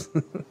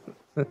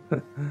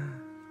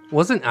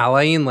 Wasn't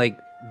Alain like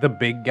the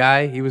big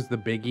guy? He was the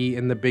biggie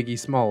in the Biggie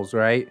Smalls,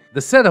 right?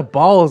 The set of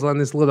balls on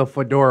this little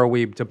fedora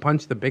weeb to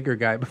punch the bigger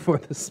guy before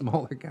the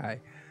smaller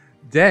guy.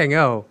 Dang,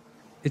 oh.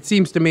 It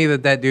seems to me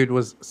that that dude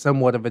was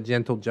somewhat of a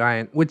gentle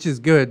giant, which is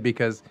good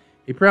because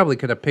he probably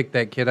could have picked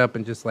that kid up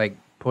and just like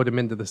put him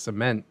into the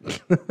cement.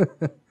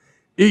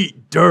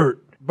 Eat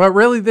dirt. But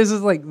really, this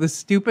is like the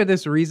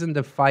stupidest reason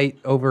to fight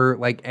over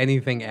like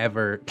anything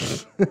ever.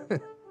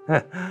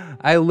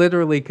 I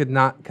literally could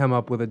not come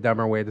up with a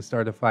dumber way to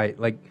start a fight.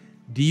 Like,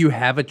 do you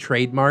have a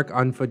trademark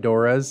on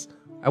fedoras?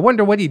 I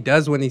wonder what he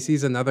does when he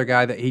sees another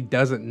guy that he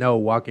doesn't know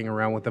walking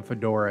around with a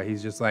fedora.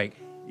 He's just like,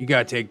 you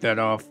gotta take that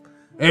off.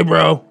 Hey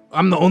bro,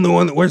 I'm the only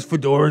one that wears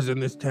fedoras in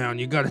this town.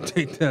 You gotta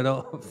take that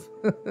off.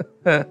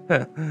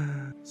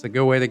 It's a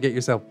good way to get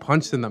yourself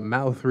punched in the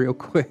mouth real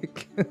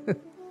quick.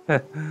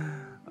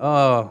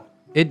 Oh,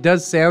 it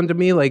does sound to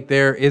me like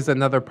there is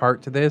another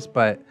part to this,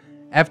 but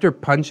after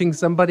punching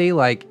somebody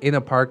like in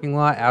a parking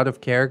lot out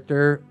of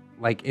character,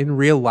 like in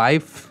real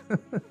life,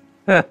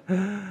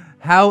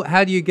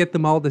 how do you get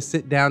them all to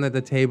sit down at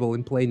the table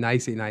and play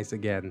nicey nice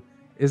again?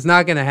 It's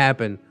not gonna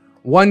happen.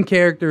 One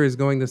character is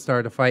going to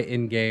start a fight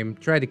in-game,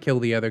 try to kill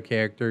the other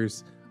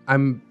characters.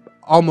 I'm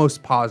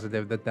almost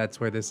positive that that's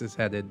where this is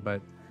headed,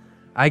 but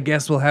I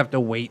guess we'll have to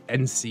wait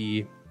and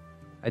see.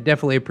 I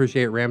definitely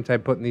appreciate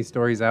RAMTIDE putting these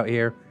stories out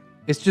here.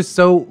 It's just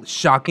so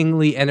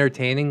shockingly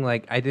entertaining.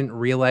 Like, I didn't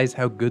realize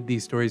how good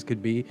these stories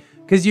could be,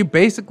 because you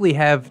basically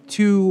have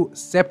two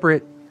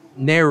separate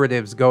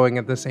narratives going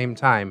at the same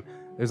time.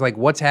 There's like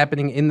what's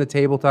happening in the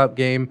tabletop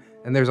game,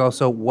 and there's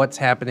also what's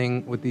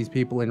happening with these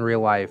people in real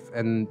life.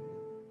 And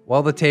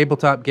while the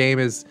tabletop game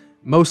is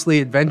mostly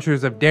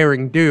adventures of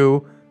daring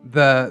do,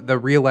 the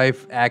real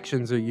life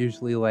actions are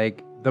usually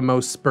like the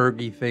most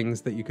spurgy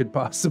things that you could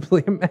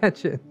possibly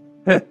imagine.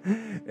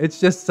 It's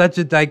just such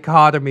a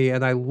dichotomy,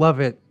 and I love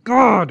it.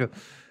 God,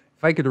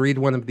 if I could read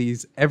one of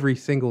these every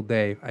single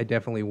day, I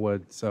definitely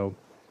would. So,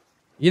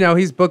 you know,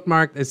 he's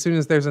bookmarked. As soon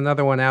as there's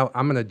another one out,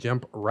 I'm gonna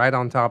jump right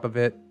on top of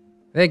it.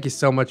 Thank you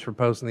so much for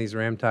posting these,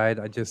 RAMTIDE.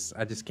 I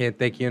just can't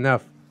thank you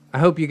enough. I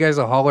hope you guys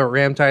will holler at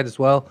RAMTIDE as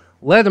well.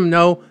 Let him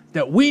know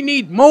that we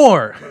need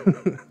more.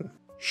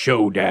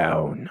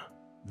 Showdown.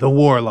 The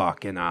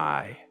Warlock and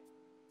I.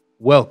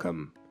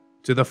 Welcome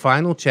to the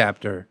final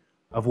chapter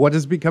of what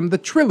has become the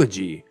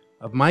trilogy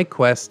of my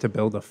quest to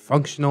build a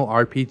functional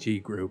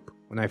RPG group.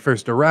 When I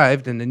first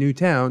arrived in the new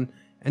town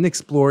and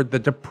explored the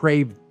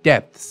depraved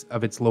depths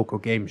of its local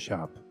game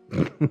shop.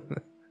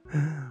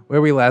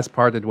 Where we last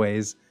parted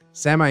ways,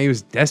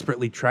 SAMAEUS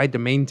desperately tried to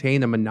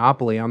maintain a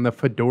monopoly on the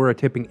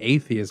fedora-tipping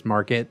atheist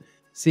market,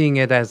 seeing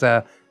it as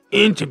a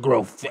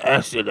integral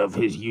facet of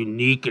his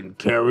unique and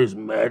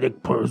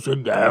charismatic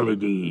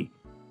personality.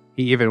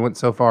 He even went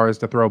so far as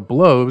to throw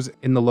blows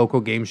in the local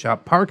game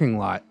shop parking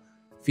lot,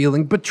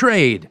 feeling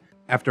betrayed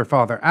after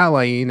Father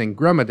Alain and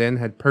Grummedin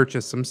had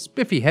purchased some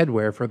spiffy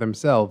headwear for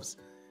themselves.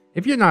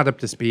 If you're not up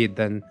to speed,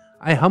 then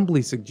I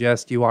humbly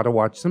suggest you ought to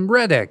watch some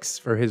ReddX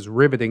for his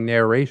riveting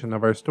narration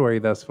of our story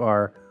thus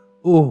far.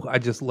 Ooh, I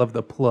just love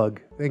the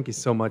plug. Thank you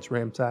so much,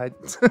 RAMTIDE.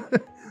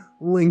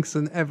 Links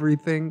and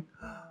everything.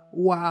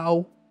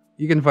 Wow.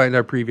 You can find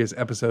our previous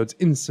episodes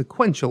in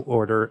sequential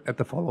order at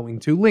the following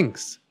two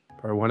links.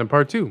 Part 1 and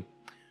Part 2.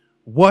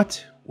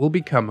 What will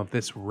become of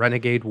this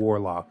renegade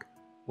warlock?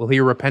 Will he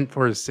repent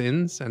for his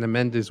sins and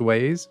amend his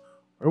ways?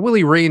 Or will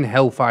he rain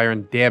hellfire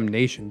and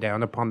damnation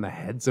down upon the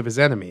heads of his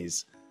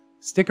enemies?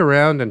 Stick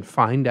around and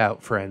find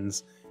out,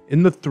 friends,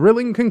 in the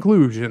thrilling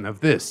conclusion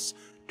of this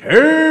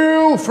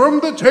Tale from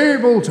the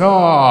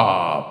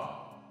Tabletop!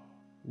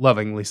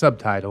 Lovingly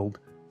subtitled,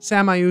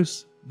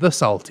 SAMAEUS the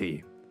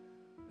Salty.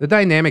 The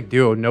dynamic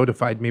duo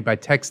notified me by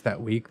text that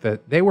week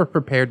that they were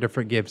prepared to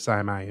forgive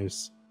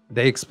SAMAEUS.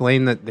 They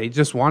explained that they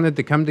just wanted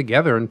to come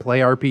together and play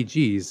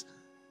RPGs.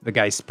 The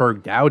guy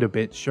spurged out a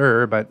bit,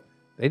 sure, but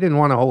they didn't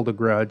want to hold a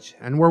grudge,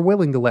 and were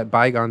willing to let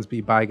bygones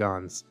be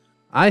bygones.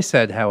 I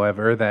said,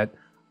 however, that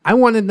I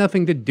wanted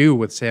nothing to do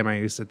with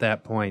SAMAEUS at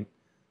that point.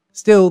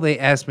 Still, they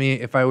asked me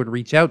if I would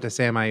reach out to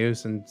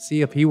SAMAEUS and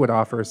see if he would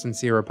offer a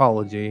sincere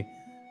apology.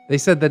 They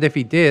said that if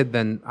he did,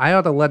 then I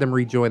ought to let him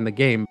rejoin the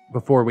game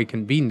before we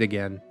convened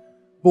again.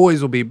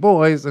 Boys will be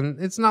boys,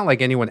 and it's not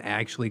like anyone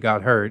actually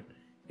got hurt.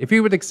 If he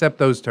would accept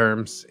those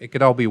terms, it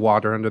could all be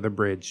water under the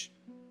bridge.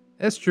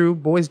 That's true,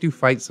 boys do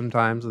fight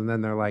sometimes, and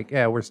then they're like,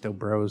 yeah, we're still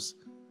bros.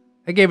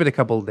 I gave it a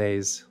couple of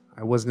days.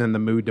 I wasn't in the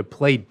mood to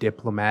play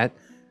diplomat,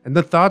 and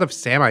the thought of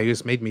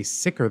SAMAEUS made me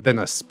sicker than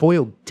a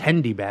spoiled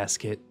tendy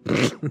basket.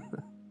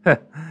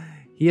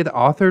 He had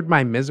authored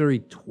my misery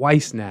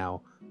twice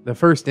now, the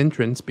first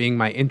entrance being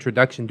my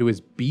introduction to his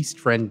beast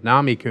friend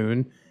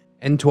NAMI-KUN,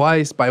 and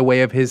twice by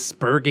way of his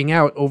spurging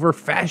out over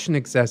fashion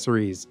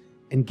accessories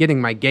and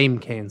getting my game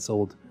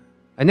cancelled.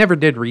 I never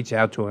did reach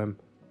out to him.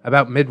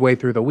 About midway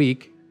through the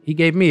week, he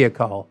gave me a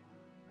call.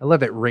 I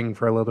let it ring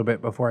for a little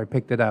bit before I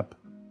picked it up.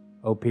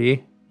 OP?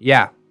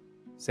 Yeah.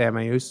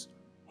 SAMAEUS?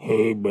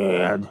 Hey,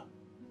 man.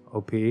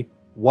 OP?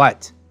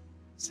 What?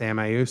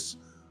 SAMAEUS?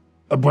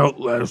 About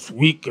last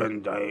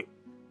weekend, OP?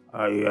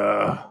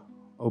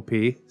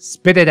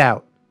 Spit it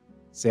out.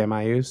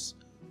 SAMAEUS?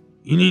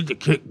 You need to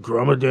kick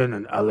Grummedin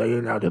and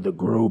Alain out of the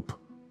group.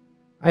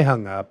 I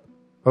hung up,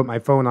 put my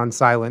phone on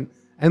silent,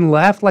 and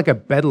laughed like a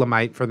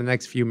bedlamite for the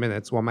next few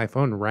minutes while my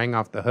phone rang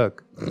off the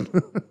hook.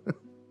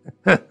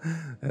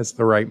 That's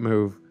the right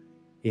move.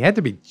 He had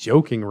to be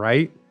joking,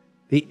 right?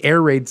 The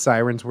air raid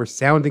sirens were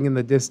sounding in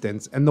the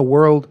distance, and the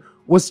world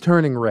was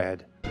turning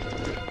red.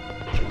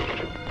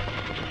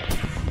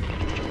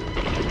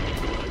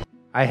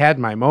 I had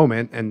my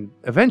moment, and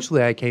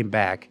eventually I came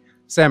back.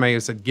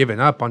 SAMAEUS had given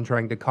up on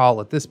trying to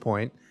call at this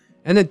point,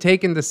 and had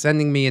taken to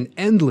sending me an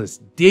endless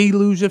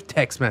deluge of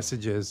text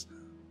messages,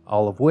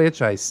 all of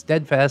which I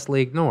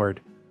steadfastly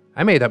ignored.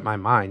 I made up my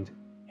mind.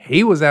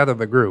 He was out of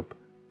the group.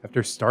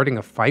 After starting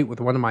a fight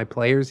with one of my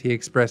players, he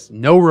expressed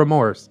no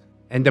remorse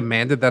and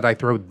demanded that I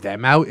throw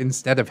them out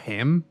instead of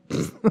him?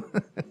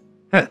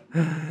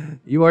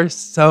 You are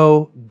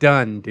so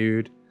done,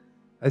 dude.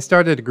 I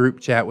started a group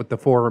chat with the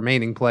 4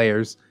 remaining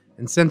players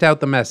and sent out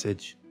the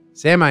message.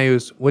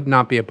 SAMAEUS would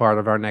not be a part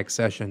of our next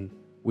session.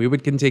 We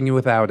would continue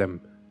without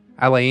him.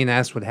 Alain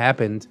asked what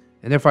happened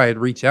and if I had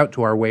reached out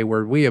to our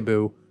wayward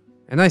weeaboo,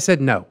 and I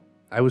said no.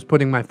 I was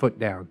putting my foot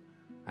down.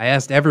 I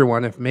asked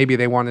everyone if maybe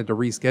they wanted to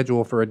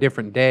reschedule for a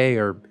different day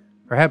or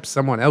perhaps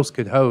someone else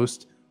could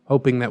host,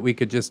 hoping that we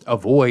could just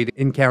avoid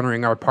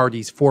encountering our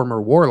party's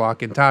former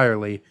warlock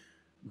entirely.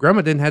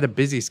 Grummedon had a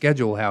busy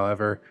schedule,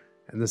 however,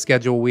 and the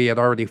schedule we had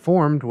already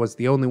formed was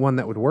the only one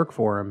that would work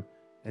for him,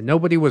 and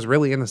nobody was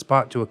really in a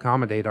spot to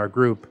accommodate our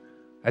group.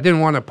 I didn't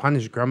want to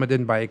punish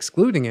Grummedon by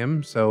excluding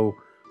him, so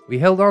we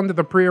held on to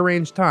the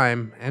prearranged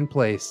time and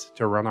place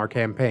to run our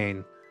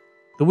campaign.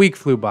 The week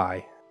flew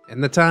by,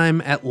 and the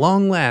time at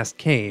long last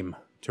came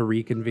to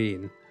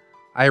reconvene.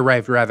 I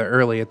arrived rather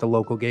early at the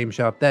local game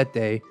shop that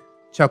day,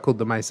 chuckled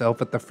to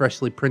myself at the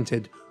freshly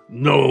printed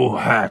 "No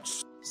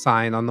hats"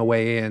 sign on the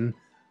way in,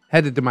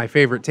 headed to my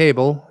favorite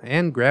table,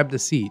 and grabbed a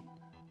seat.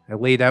 I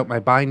laid out my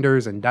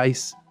binders and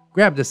dice,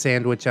 grabbed a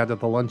sandwich out of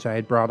the lunch I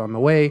had brought on the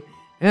way,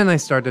 and I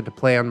started to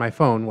play on my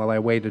phone while I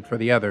waited for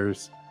the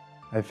others.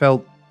 I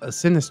felt a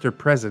sinister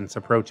presence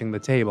approaching the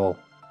table,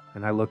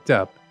 and I looked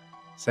up.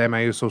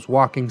 SAMAEUS was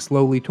walking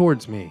slowly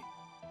towards me.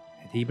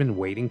 Had he been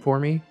waiting for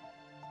me?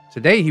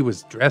 Today he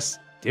was dressed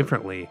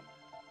differently.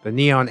 The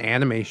neon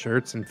anime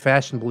shirts and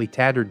fashionably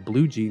tattered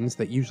blue jeans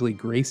that usually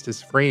graced his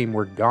frame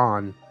were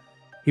gone.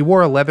 He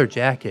wore a leather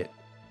jacket,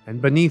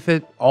 and beneath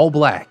it, all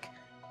black,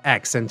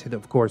 accented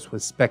of course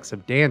with specks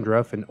of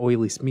dandruff and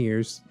oily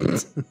smears.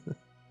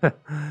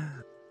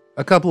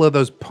 A couple of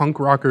those punk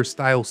rocker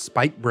style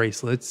spike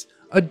bracelets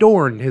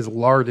adorned his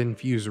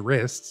lard-infused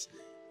wrists.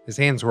 His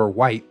hands were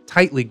white,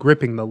 tightly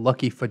gripping the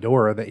lucky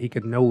fedora that he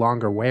could no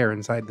longer wear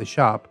inside the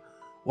shop,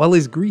 while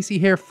his greasy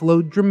hair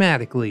flowed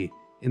dramatically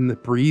in the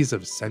breeze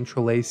of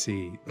central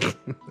AC.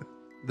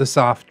 The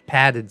soft,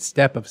 padded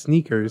step of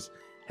sneakers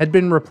had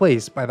been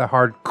replaced by the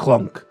hard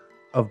clunk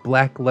of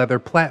black leather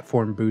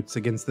platform boots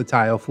against the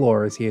tile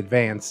floor as he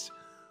advanced.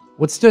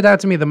 What stood out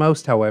to me the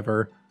most,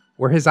 however,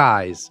 were his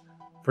eyes.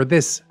 For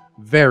this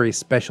very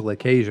special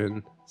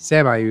occasion,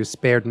 SAMAEUS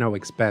spared no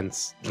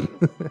expense.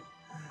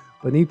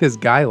 Beneath his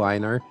guy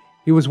liner,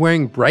 he was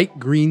wearing bright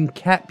green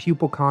cat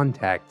pupil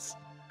contacts.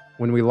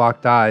 When we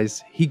locked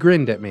eyes, he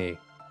grinned at me.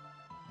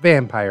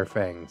 Vampire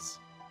fangs.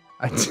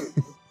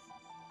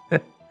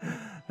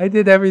 I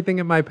did everything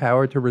in my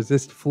power to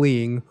resist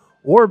fleeing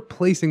or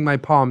placing my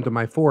palm to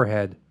my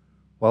forehead,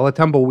 while a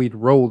tumbleweed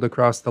rolled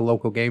across the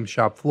local game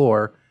shop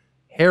floor,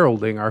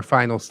 heralding our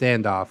final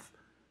standoff.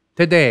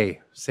 Today,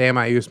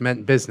 SAMAEUS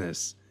meant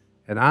business,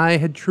 and I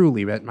had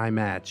truly met my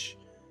match.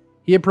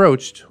 He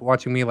approached,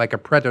 watching me like a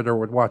predator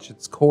would watch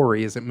its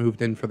quarry as it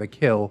moved in for the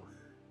kill,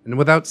 and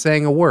without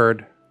saying a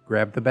word,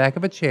 grabbed the back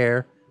of a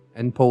chair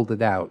and pulled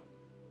it out.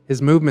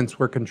 His movements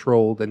were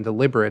controlled and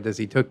deliberate as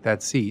he took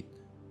that seat.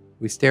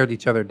 We stared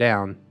each other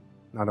down,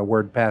 not a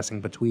word passing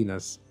between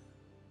us.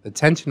 The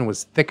tension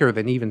was thicker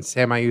than even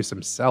SAMAEUS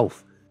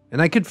himself, and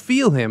I could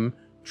feel him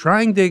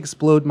trying to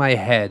explode my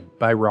head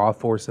by raw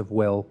force of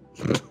will.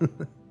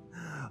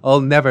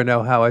 I'll never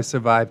know how I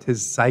survived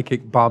his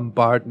psychic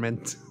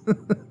bombardment.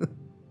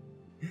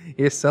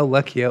 You're so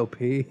lucky, OP.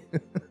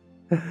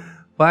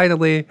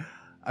 Finally,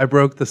 I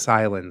broke the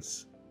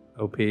silence.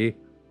 OP,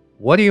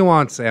 what do you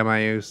want,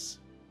 SAMAEUS?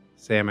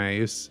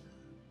 SAMAEUS,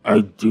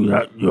 "I do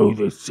not know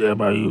the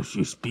SAMAEUS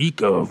you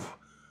speak of.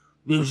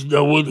 There's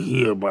no one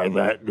here by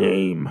that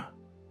name."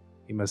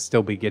 He must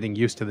still be getting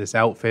used to this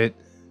outfit.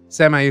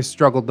 SAMAEUS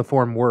struggled to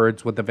form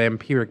words with the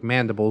vampiric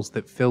mandibles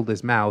that filled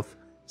his mouth,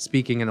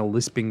 speaking in a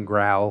lisping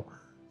growl.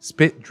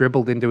 Spit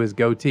dribbled into his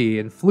goatee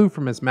and flew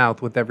from his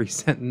mouth with every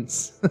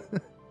sentence.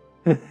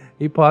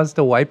 He paused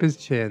to wipe his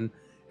chin,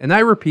 and I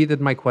repeated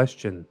my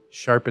question,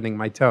 sharpening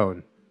my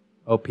tone.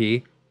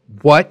 OP,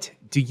 what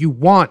do you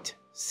want,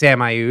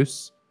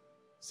 SAMAEUS?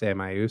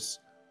 SAMAEUS,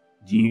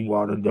 "Do you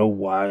want to know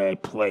why I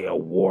play a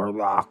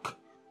warlock?"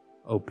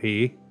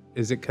 OP,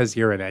 is it 'cause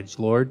you're an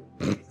edgelord?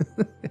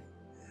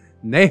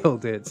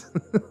 Nailed it.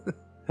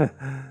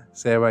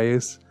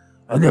 SAMAEUS,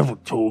 "I never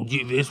told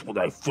you this when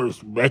I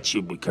first met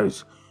you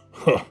because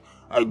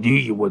I knew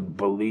you wouldn't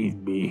believe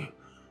me.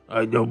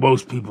 I know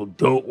most people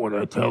don't when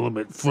I tell them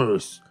at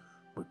first,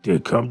 but they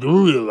come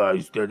to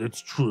realize that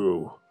it's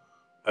true.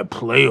 I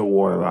play a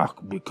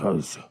warlock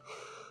because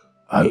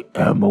I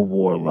am a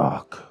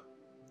warlock."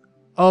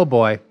 Oh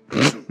boy.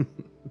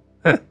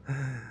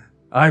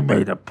 "I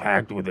made a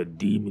pact with a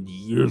demon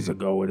years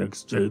ago in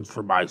exchange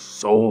for my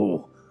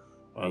soul.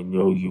 I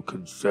know you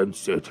can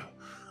sense it.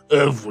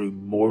 Every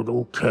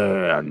mortal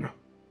can."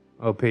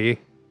 OP,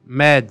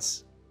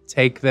 meds.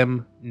 Take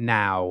them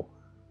now.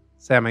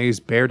 SAMAEUS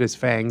bared his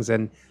fangs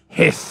and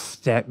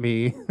hissed at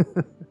me.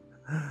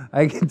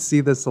 I could see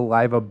the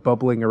saliva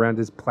bubbling around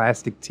his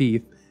plastic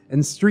teeth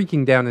and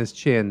streaking down his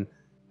chin,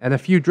 and a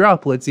few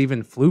droplets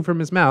even flew from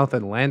his mouth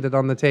and landed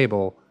on the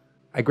table.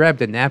 I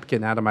grabbed a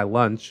napkin out of my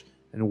lunch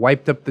and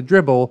wiped up the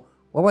dribble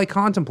while I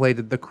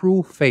contemplated the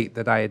cruel fate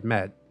that I had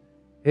met.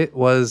 It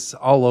was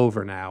all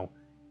over now.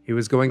 He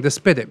was going to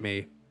spit at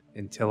me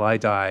until I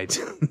died.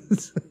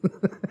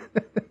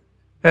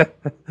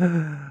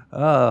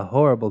 Ah,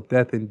 horrible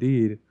death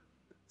indeed.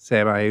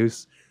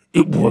 SAMAEUS,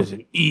 "It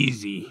wasn't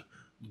easy.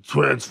 The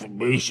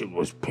transformation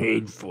was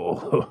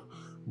painful,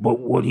 but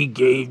what he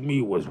gave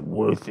me was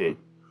worth it.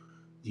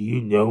 Do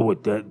you know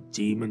what that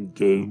demon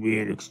gave me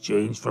in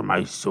exchange for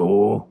my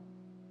soul?"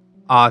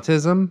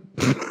 Autism?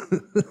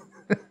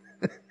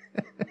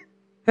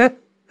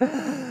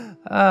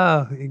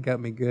 Oh, he got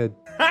me good.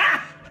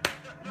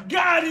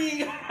 Got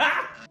him!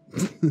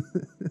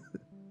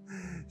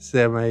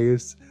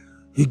 SAMAEUS.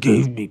 He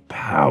gave me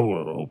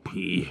power, OP.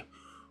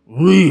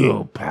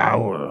 Real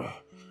power.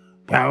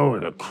 Power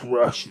to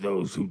crush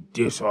those who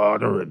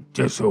dishonor and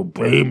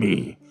disobey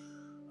me.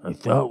 I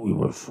thought we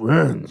were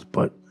friends,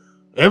 but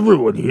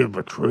everyone here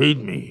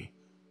betrayed me.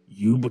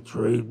 You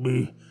betrayed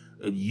me,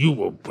 and you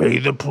will pay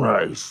the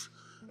price.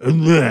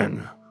 And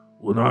then,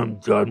 when I'm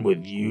done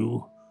with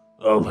you,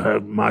 I'll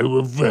have my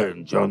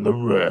revenge on the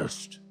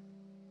rest.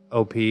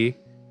 OP,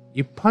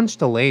 you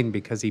punched Elaine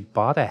because he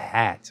bought a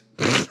hat.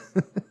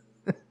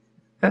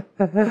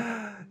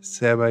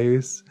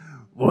 SAMAEUS.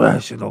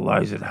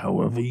 Rationalize it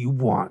however you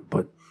want,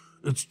 but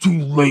it's too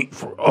late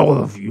for all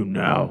of you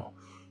now.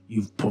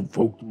 You've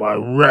provoked my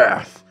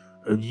wrath,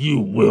 and you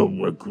will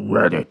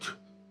regret it.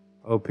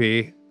 OP,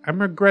 I'm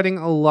regretting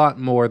a lot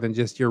more than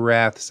just your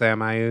wrath,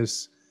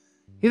 SAMAEUS.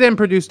 He then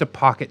produced a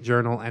pocket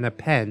journal and a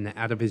pen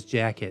out of his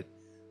jacket.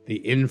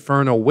 The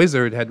infernal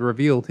wizard had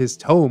revealed his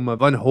tome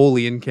of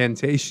unholy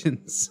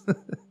incantations.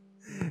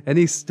 And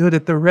he stood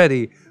at the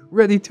ready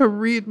to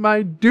read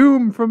my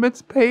doom from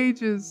its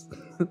pages.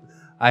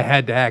 I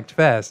had to act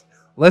fast,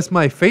 lest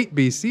my fate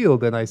be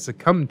sealed and I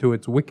succumb to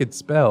its wicked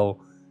spell.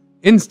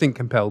 Instinct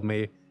compelled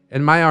me,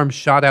 and my arm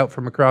shot out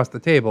from across the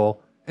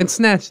table and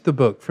snatched the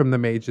book from the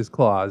mage's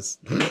claws.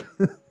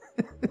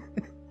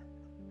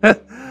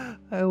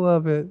 I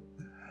love it.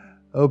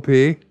 OP,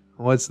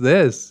 what's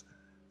this?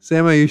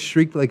 SAMAEUS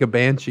shrieked like a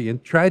banshee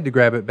and tried to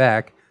grab it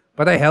back,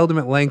 but I held him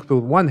at length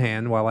with one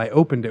hand while I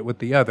opened it with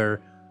the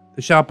other.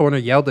 The shop owner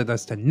yelled at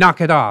us to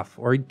knock it off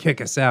or he'd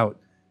kick us out,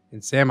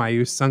 and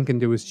SAMAEUS sunk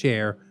into his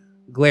chair,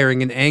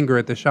 glaring in anger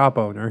at the shop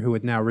owner who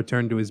had now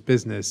returned to his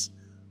business.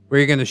 Were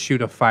you going to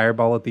shoot a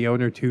fireball at the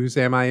owner too,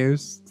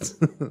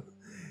 SAMAEUS?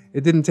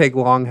 It didn't take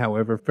long,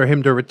 however, for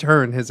him to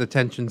return his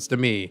attentions to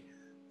me.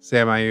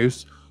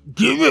 SAMAEUS.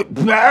 Give it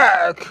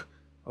back!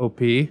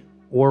 OP.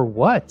 Or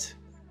what?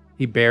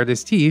 He bared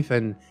his teeth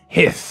and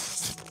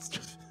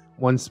hissed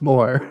once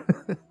more,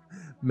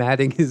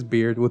 matting his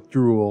beard with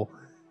drool.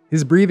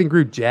 His breathing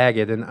grew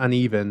jagged and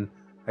uneven.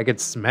 I could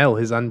smell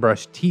his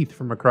unbrushed teeth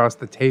from across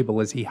the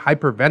table as he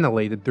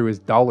hyperventilated through his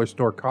dollar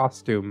store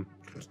costume.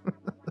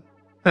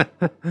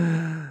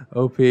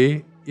 OP,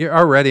 you're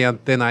already on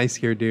thin ice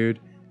here, dude,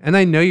 and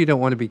I know you don't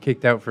want to be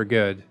kicked out for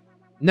good.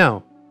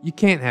 No, you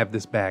can't have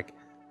this back.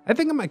 I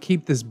think I'm gonna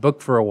keep this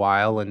book for a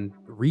while and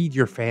read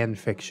your fan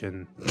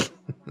fiction.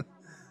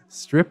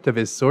 Stripped of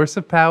his source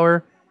of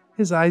power,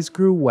 his eyes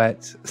grew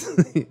wet.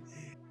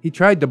 He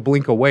tried to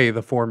blink away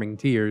the forming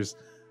tears.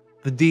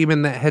 The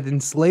demon that had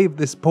enslaved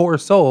this poor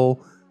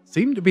soul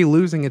seemed to be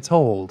losing its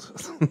hold.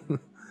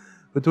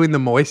 Between the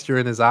moisture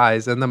in his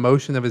eyes and the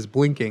motion of his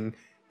blinking,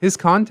 his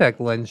contact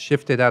lens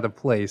shifted out of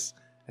place,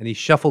 and he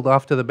shuffled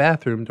off to the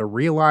bathroom to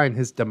realign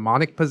his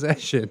demonic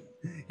possession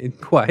in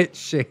quiet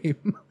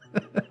shame.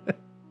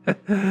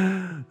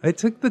 I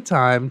took the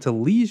time to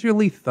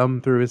leisurely thumb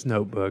through his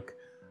notebook.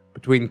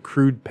 Between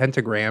crude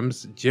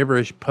pentagrams,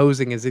 gibberish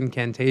posing as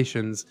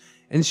incantations,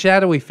 and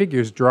shadowy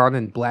figures drawn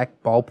in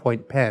black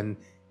ballpoint pen,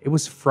 it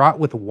was fraught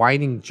with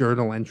whining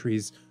journal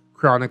entries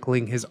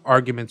chronicling his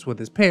arguments with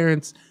his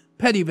parents,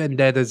 petty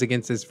vendettas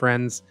against his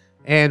friends,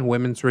 and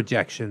women's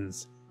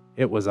rejections.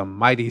 It was a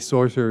mighty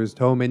sorcerer's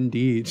tome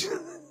indeed.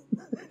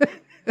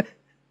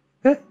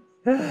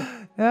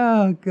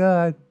 Oh,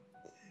 God.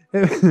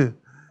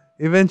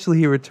 Eventually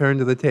he returned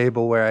to the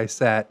table where I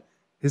sat,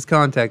 his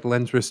contact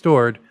lens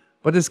restored,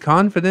 but his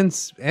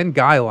confidence and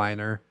guy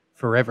liner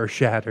forever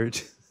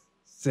shattered.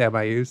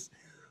 SAMAEUS.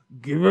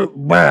 Give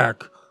it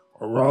back,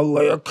 or I'll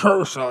lay a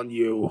curse on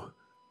you.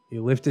 He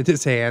lifted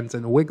his hands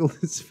and wiggled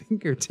his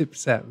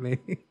fingertips at me.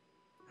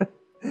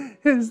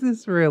 Is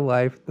this real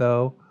life,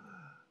 though?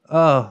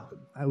 Oh,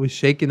 I was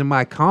shaking in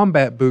my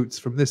combat boots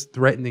from this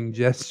threatening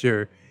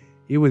gesture.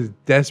 He was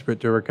desperate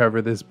to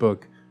recover this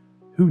book.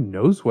 Who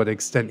knows what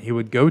extent he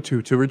would go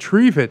to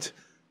retrieve it?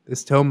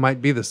 This tome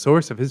might be the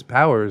source of his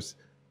powers.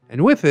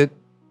 And with it,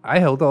 I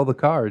held all the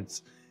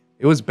cards.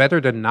 It was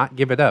better to not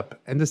give it up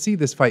and to see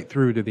this fight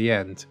through to the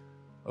end.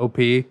 OP,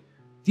 do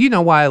you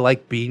know why I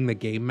like being the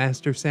game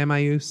master,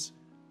 SAMAEUS?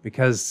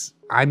 Because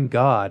I'm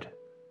God.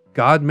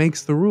 God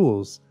makes the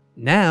rules.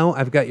 Now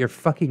I've got your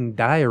fucking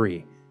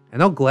diary,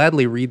 and I'll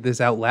gladly read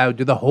this out loud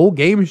to the whole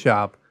game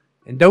shop.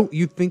 And don't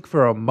you think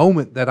for a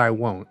moment that I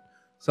won't.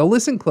 So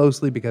listen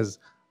closely because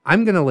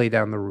I'm going to lay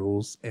down the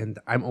rules, and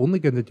I'm only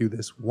going to do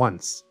this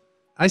once.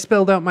 I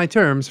spelled out my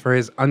terms for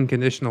his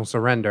unconditional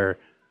surrender.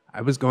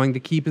 I was going to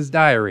keep his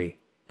diary,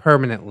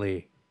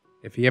 permanently.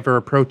 If he ever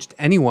approached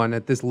anyone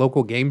at this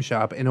local game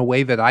shop in a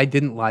way that I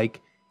didn't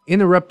like,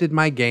 interrupted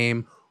my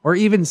game, or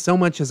even so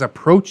much as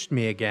approached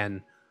me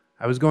again,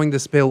 I was going to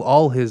spill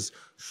all his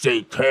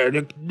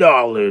satanic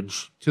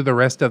knowledge to the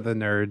rest of the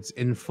nerds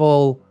in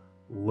full,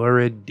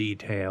 lurid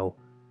detail.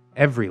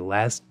 Every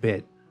last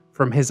bit,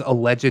 from his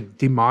alleged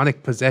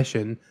demonic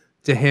possession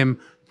to him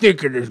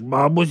thinking his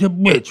mom was a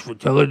bitch for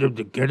telling him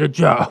to get a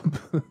job.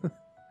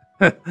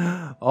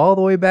 All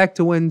the way back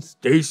to when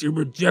Stacy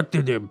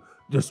rejected him,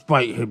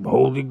 despite him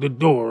holding the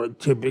door and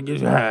tipping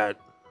his hat.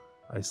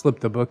 I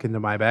slipped the book into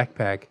my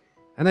backpack,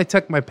 and I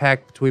tucked my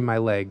pack between my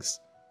legs.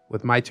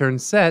 With my turn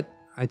set,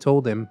 I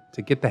told him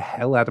to get the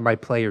hell out of my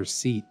player's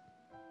seat.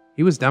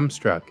 He was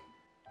dumbstruck.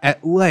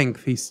 At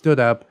length, he stood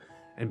up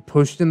and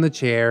pushed in the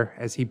chair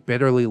as he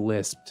bitterly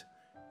lisped,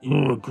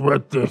 "You'll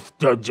regret this,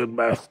 Dungeon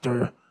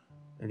Master."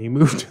 And he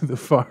moved to the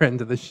far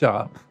end of the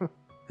shop.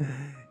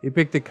 He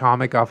picked a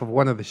comic off of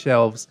one of the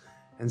shelves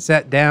and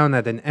sat down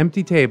at an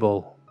empty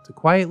table to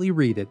quietly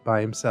read it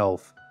by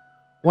himself.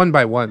 One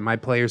by one, my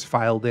players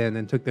filed in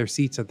and took their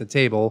seats at the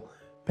table,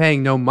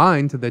 paying no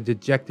mind to the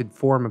dejected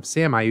form of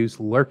SAMAEUS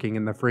lurking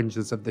in the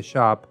fringes of the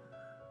shop.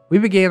 We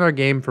began our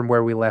game from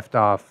where we left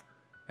off.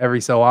 Every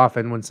so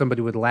often, when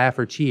somebody would laugh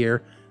or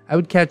cheer, I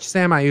would catch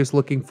SAMAEUS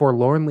looking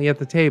forlornly at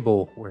the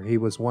table where he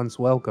was once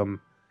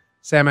welcome.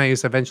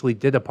 SAMAEUS eventually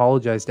did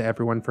apologize to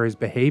everyone for his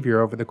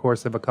behavior over the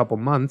course of a couple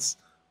months,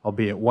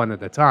 albeit one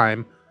at a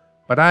time,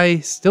 but I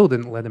still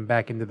didn't let him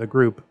back into the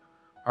group.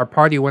 Our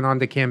party went on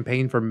to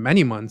campaign for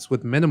many months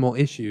with minimal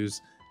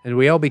issues, and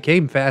we all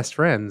became fast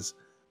friends.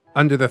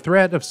 Under the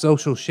threat of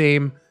social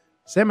shame,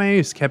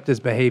 SAMAEUS kept his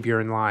behavior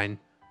in line.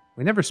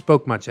 We never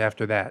spoke much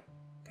after that,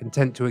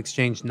 content to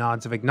exchange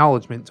nods of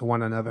acknowledgement to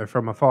one another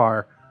from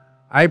afar.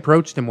 I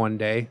approached him one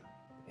day,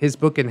 his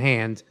book in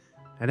hand,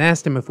 and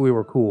asked him if we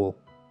were cool.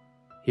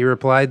 He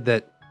replied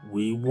that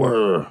we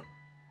were,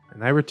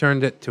 and I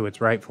returned it to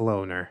its rightful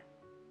owner.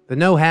 The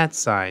no hat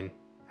sign,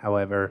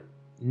 however,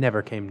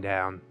 never came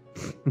down.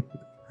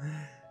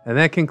 And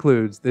that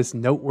concludes this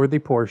noteworthy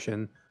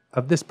portion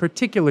of this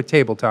particular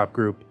tabletop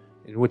group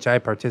in which I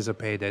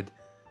participated.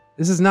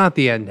 This is not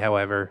the end,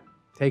 however.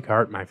 Take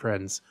heart, my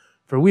friends,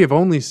 for we have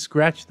only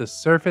scratched the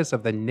surface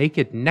of the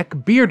naked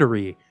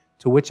neckbeardery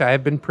to which I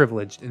have been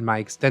privileged in my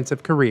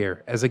extensive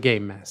career as a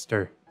game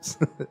master.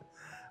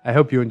 I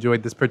hope you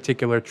enjoyed this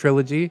particular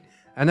trilogy,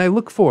 and I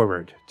look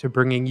forward to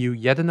bringing you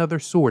yet another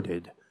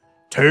sordid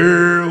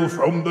Tale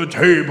from the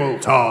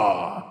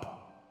Tabletop.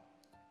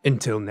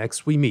 Until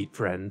next we meet,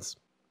 friends.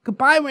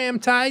 Goodbye,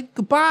 Ramtide.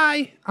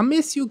 Goodbye. I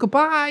miss you.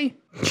 Goodbye.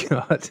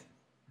 God.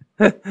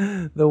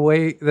 The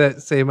way that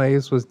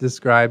SAMAEUS was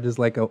described as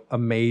like a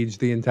mage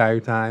the entire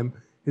time.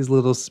 His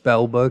little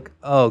spell book.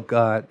 Oh,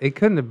 God. It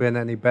couldn't have been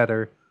any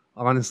better.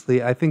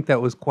 Honestly, I think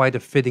that was quite a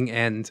fitting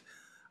end.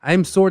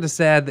 I'm sort of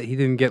sad that he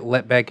didn't get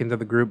let back into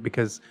the group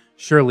because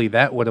surely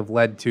that would have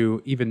led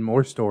to even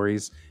more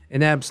stories.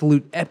 An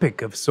absolute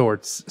epic of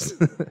sorts.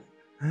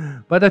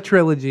 But a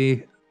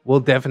trilogy will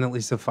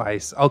definitely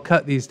suffice. I'll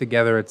cut these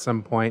together at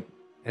some point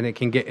and it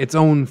can get its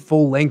own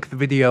full-length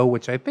video,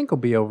 which I think will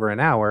be over an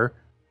hour.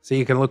 So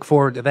you can look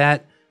forward to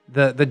that.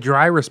 The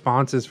dry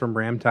responses from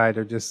Ramtide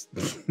are just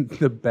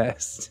the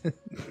best.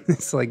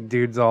 It's like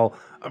dude's all,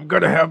 "I'm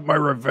gonna have my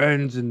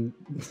revenge," and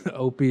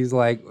Opie's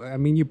like, "I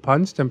mean, you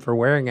punched him for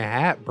wearing a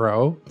hat,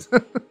 bro."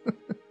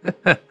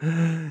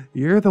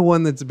 You're the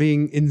one that's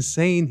being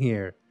insane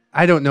here.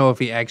 I don't know if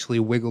he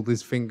actually wiggled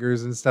his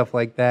fingers and stuff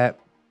like that,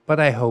 but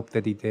I hope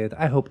that he did.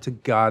 I hope to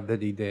God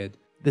that he did.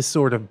 This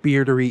sort of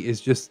beardery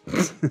is just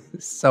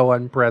so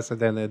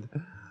unprecedented.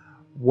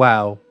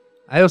 Wow.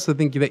 I also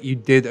think that you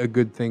did a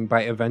good thing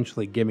by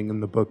eventually giving him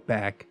the book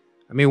back.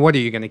 I mean, what are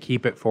you going to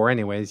keep it for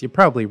anyways? You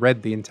probably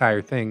read the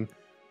entire thing.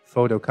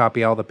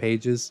 Photocopy all the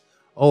pages.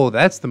 Oh,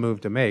 that's the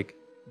move to make.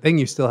 Then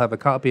you still have a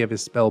copy of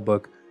his spell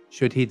book,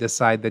 should he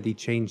decide that he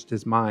changed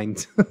his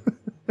mind.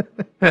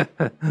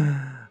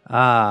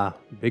 Ah,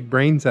 big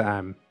brain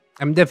time.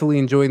 I'm definitely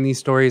enjoying these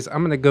stories.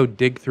 I'm going to go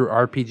dig through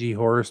RPG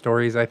horror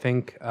stories, I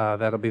think.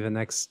 That'll be the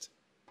next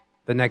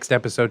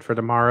episode for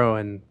tomorrow,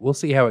 and we'll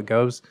see how it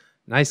goes.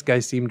 Nice Guy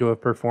seemed to have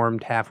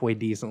performed halfway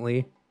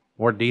decently.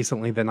 More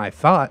decently than I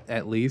thought,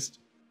 at least.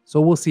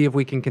 So we'll see if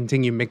we can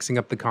continue mixing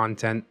up the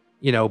content.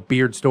 You know,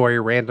 beard story,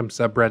 random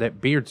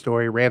subreddit, beard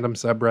story, random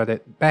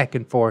subreddit, back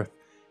and forth,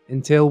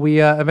 until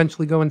we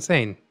eventually go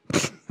insane.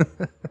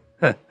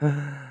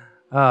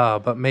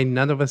 But may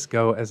none of us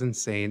go as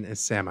insane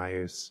as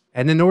SAMAEUS.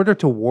 And in order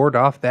to ward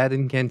off that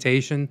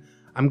incantation,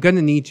 I'm going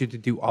to need you to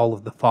do all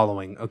of the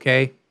following,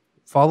 okay?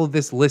 Follow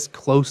this list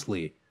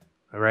closely,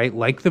 all right?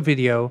 Like the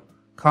video,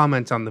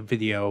 comment on the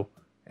video,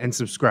 and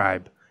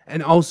subscribe.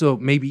 And also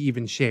maybe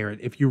even share it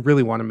if you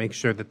really want to make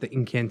sure that the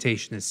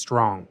incantation is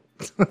strong.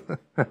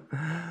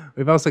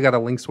 We've also got a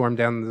link swarm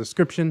down in the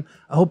description.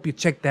 I hope you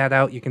check that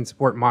out. You can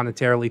support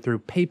monetarily through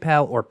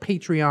PayPal or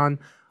Patreon.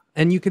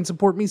 And you can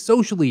support me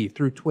socially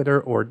through Twitter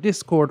or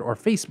Discord or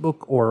Facebook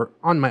or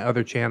on my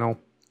other channel.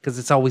 Because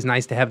it's always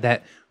nice to have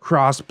that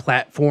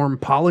cross-platform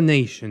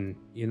pollination.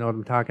 You know what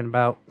I'm talking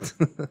about?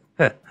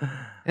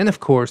 And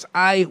of course,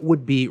 I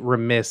would be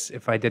remiss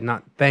if I did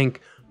not thank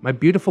my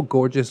beautiful,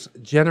 gorgeous,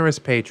 generous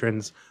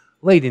patrons,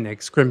 Lady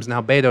Nix, Crimson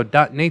Albedo,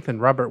 Dot Nathan,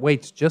 Robert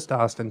Waits, Just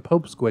Austin,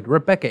 Pope Squid,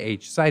 Rebecca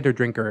H, Cider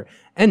Drinker,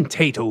 and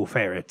Tato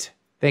Ferret.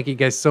 Thank you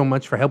guys so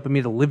much for helping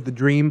me to live the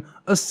dream,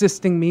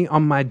 assisting me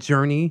on my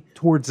journey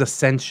towards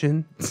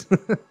ascension.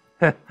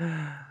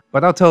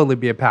 But I'll totally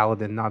be a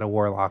paladin, not a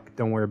warlock.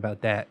 Don't worry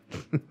about that.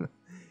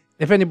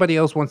 If anybody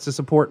else wants to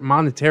support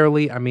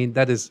monetarily, I mean,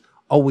 that is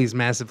always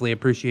massively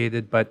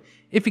appreciated. But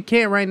if you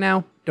can't right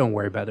now, don't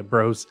worry about it,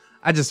 bros.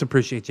 I just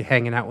appreciate you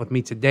hanging out with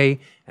me today,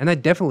 and I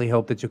definitely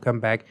hope that you'll come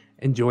back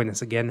and join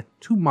us again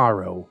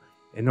tomorrow.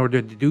 In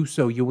order to do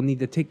so, you will need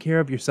to take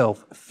care of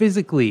yourself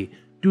physically.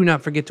 Do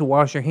not forget to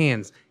wash your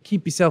hands.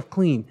 Keep yourself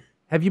clean.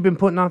 Have you been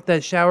putting off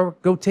that shower?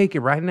 Go take it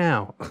right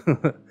now.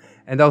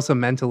 And also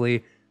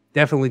mentally,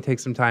 definitely take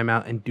some time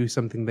out and do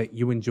something that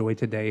you enjoy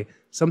today.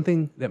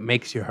 Something that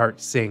makes your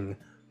heart sing.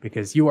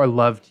 Because you are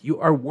loved, you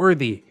are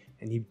worthy,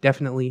 and you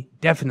definitely,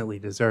 definitely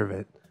deserve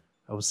it.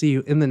 I will see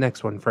you in the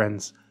next one,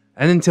 friends.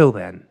 And until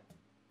then,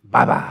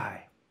 bye-bye.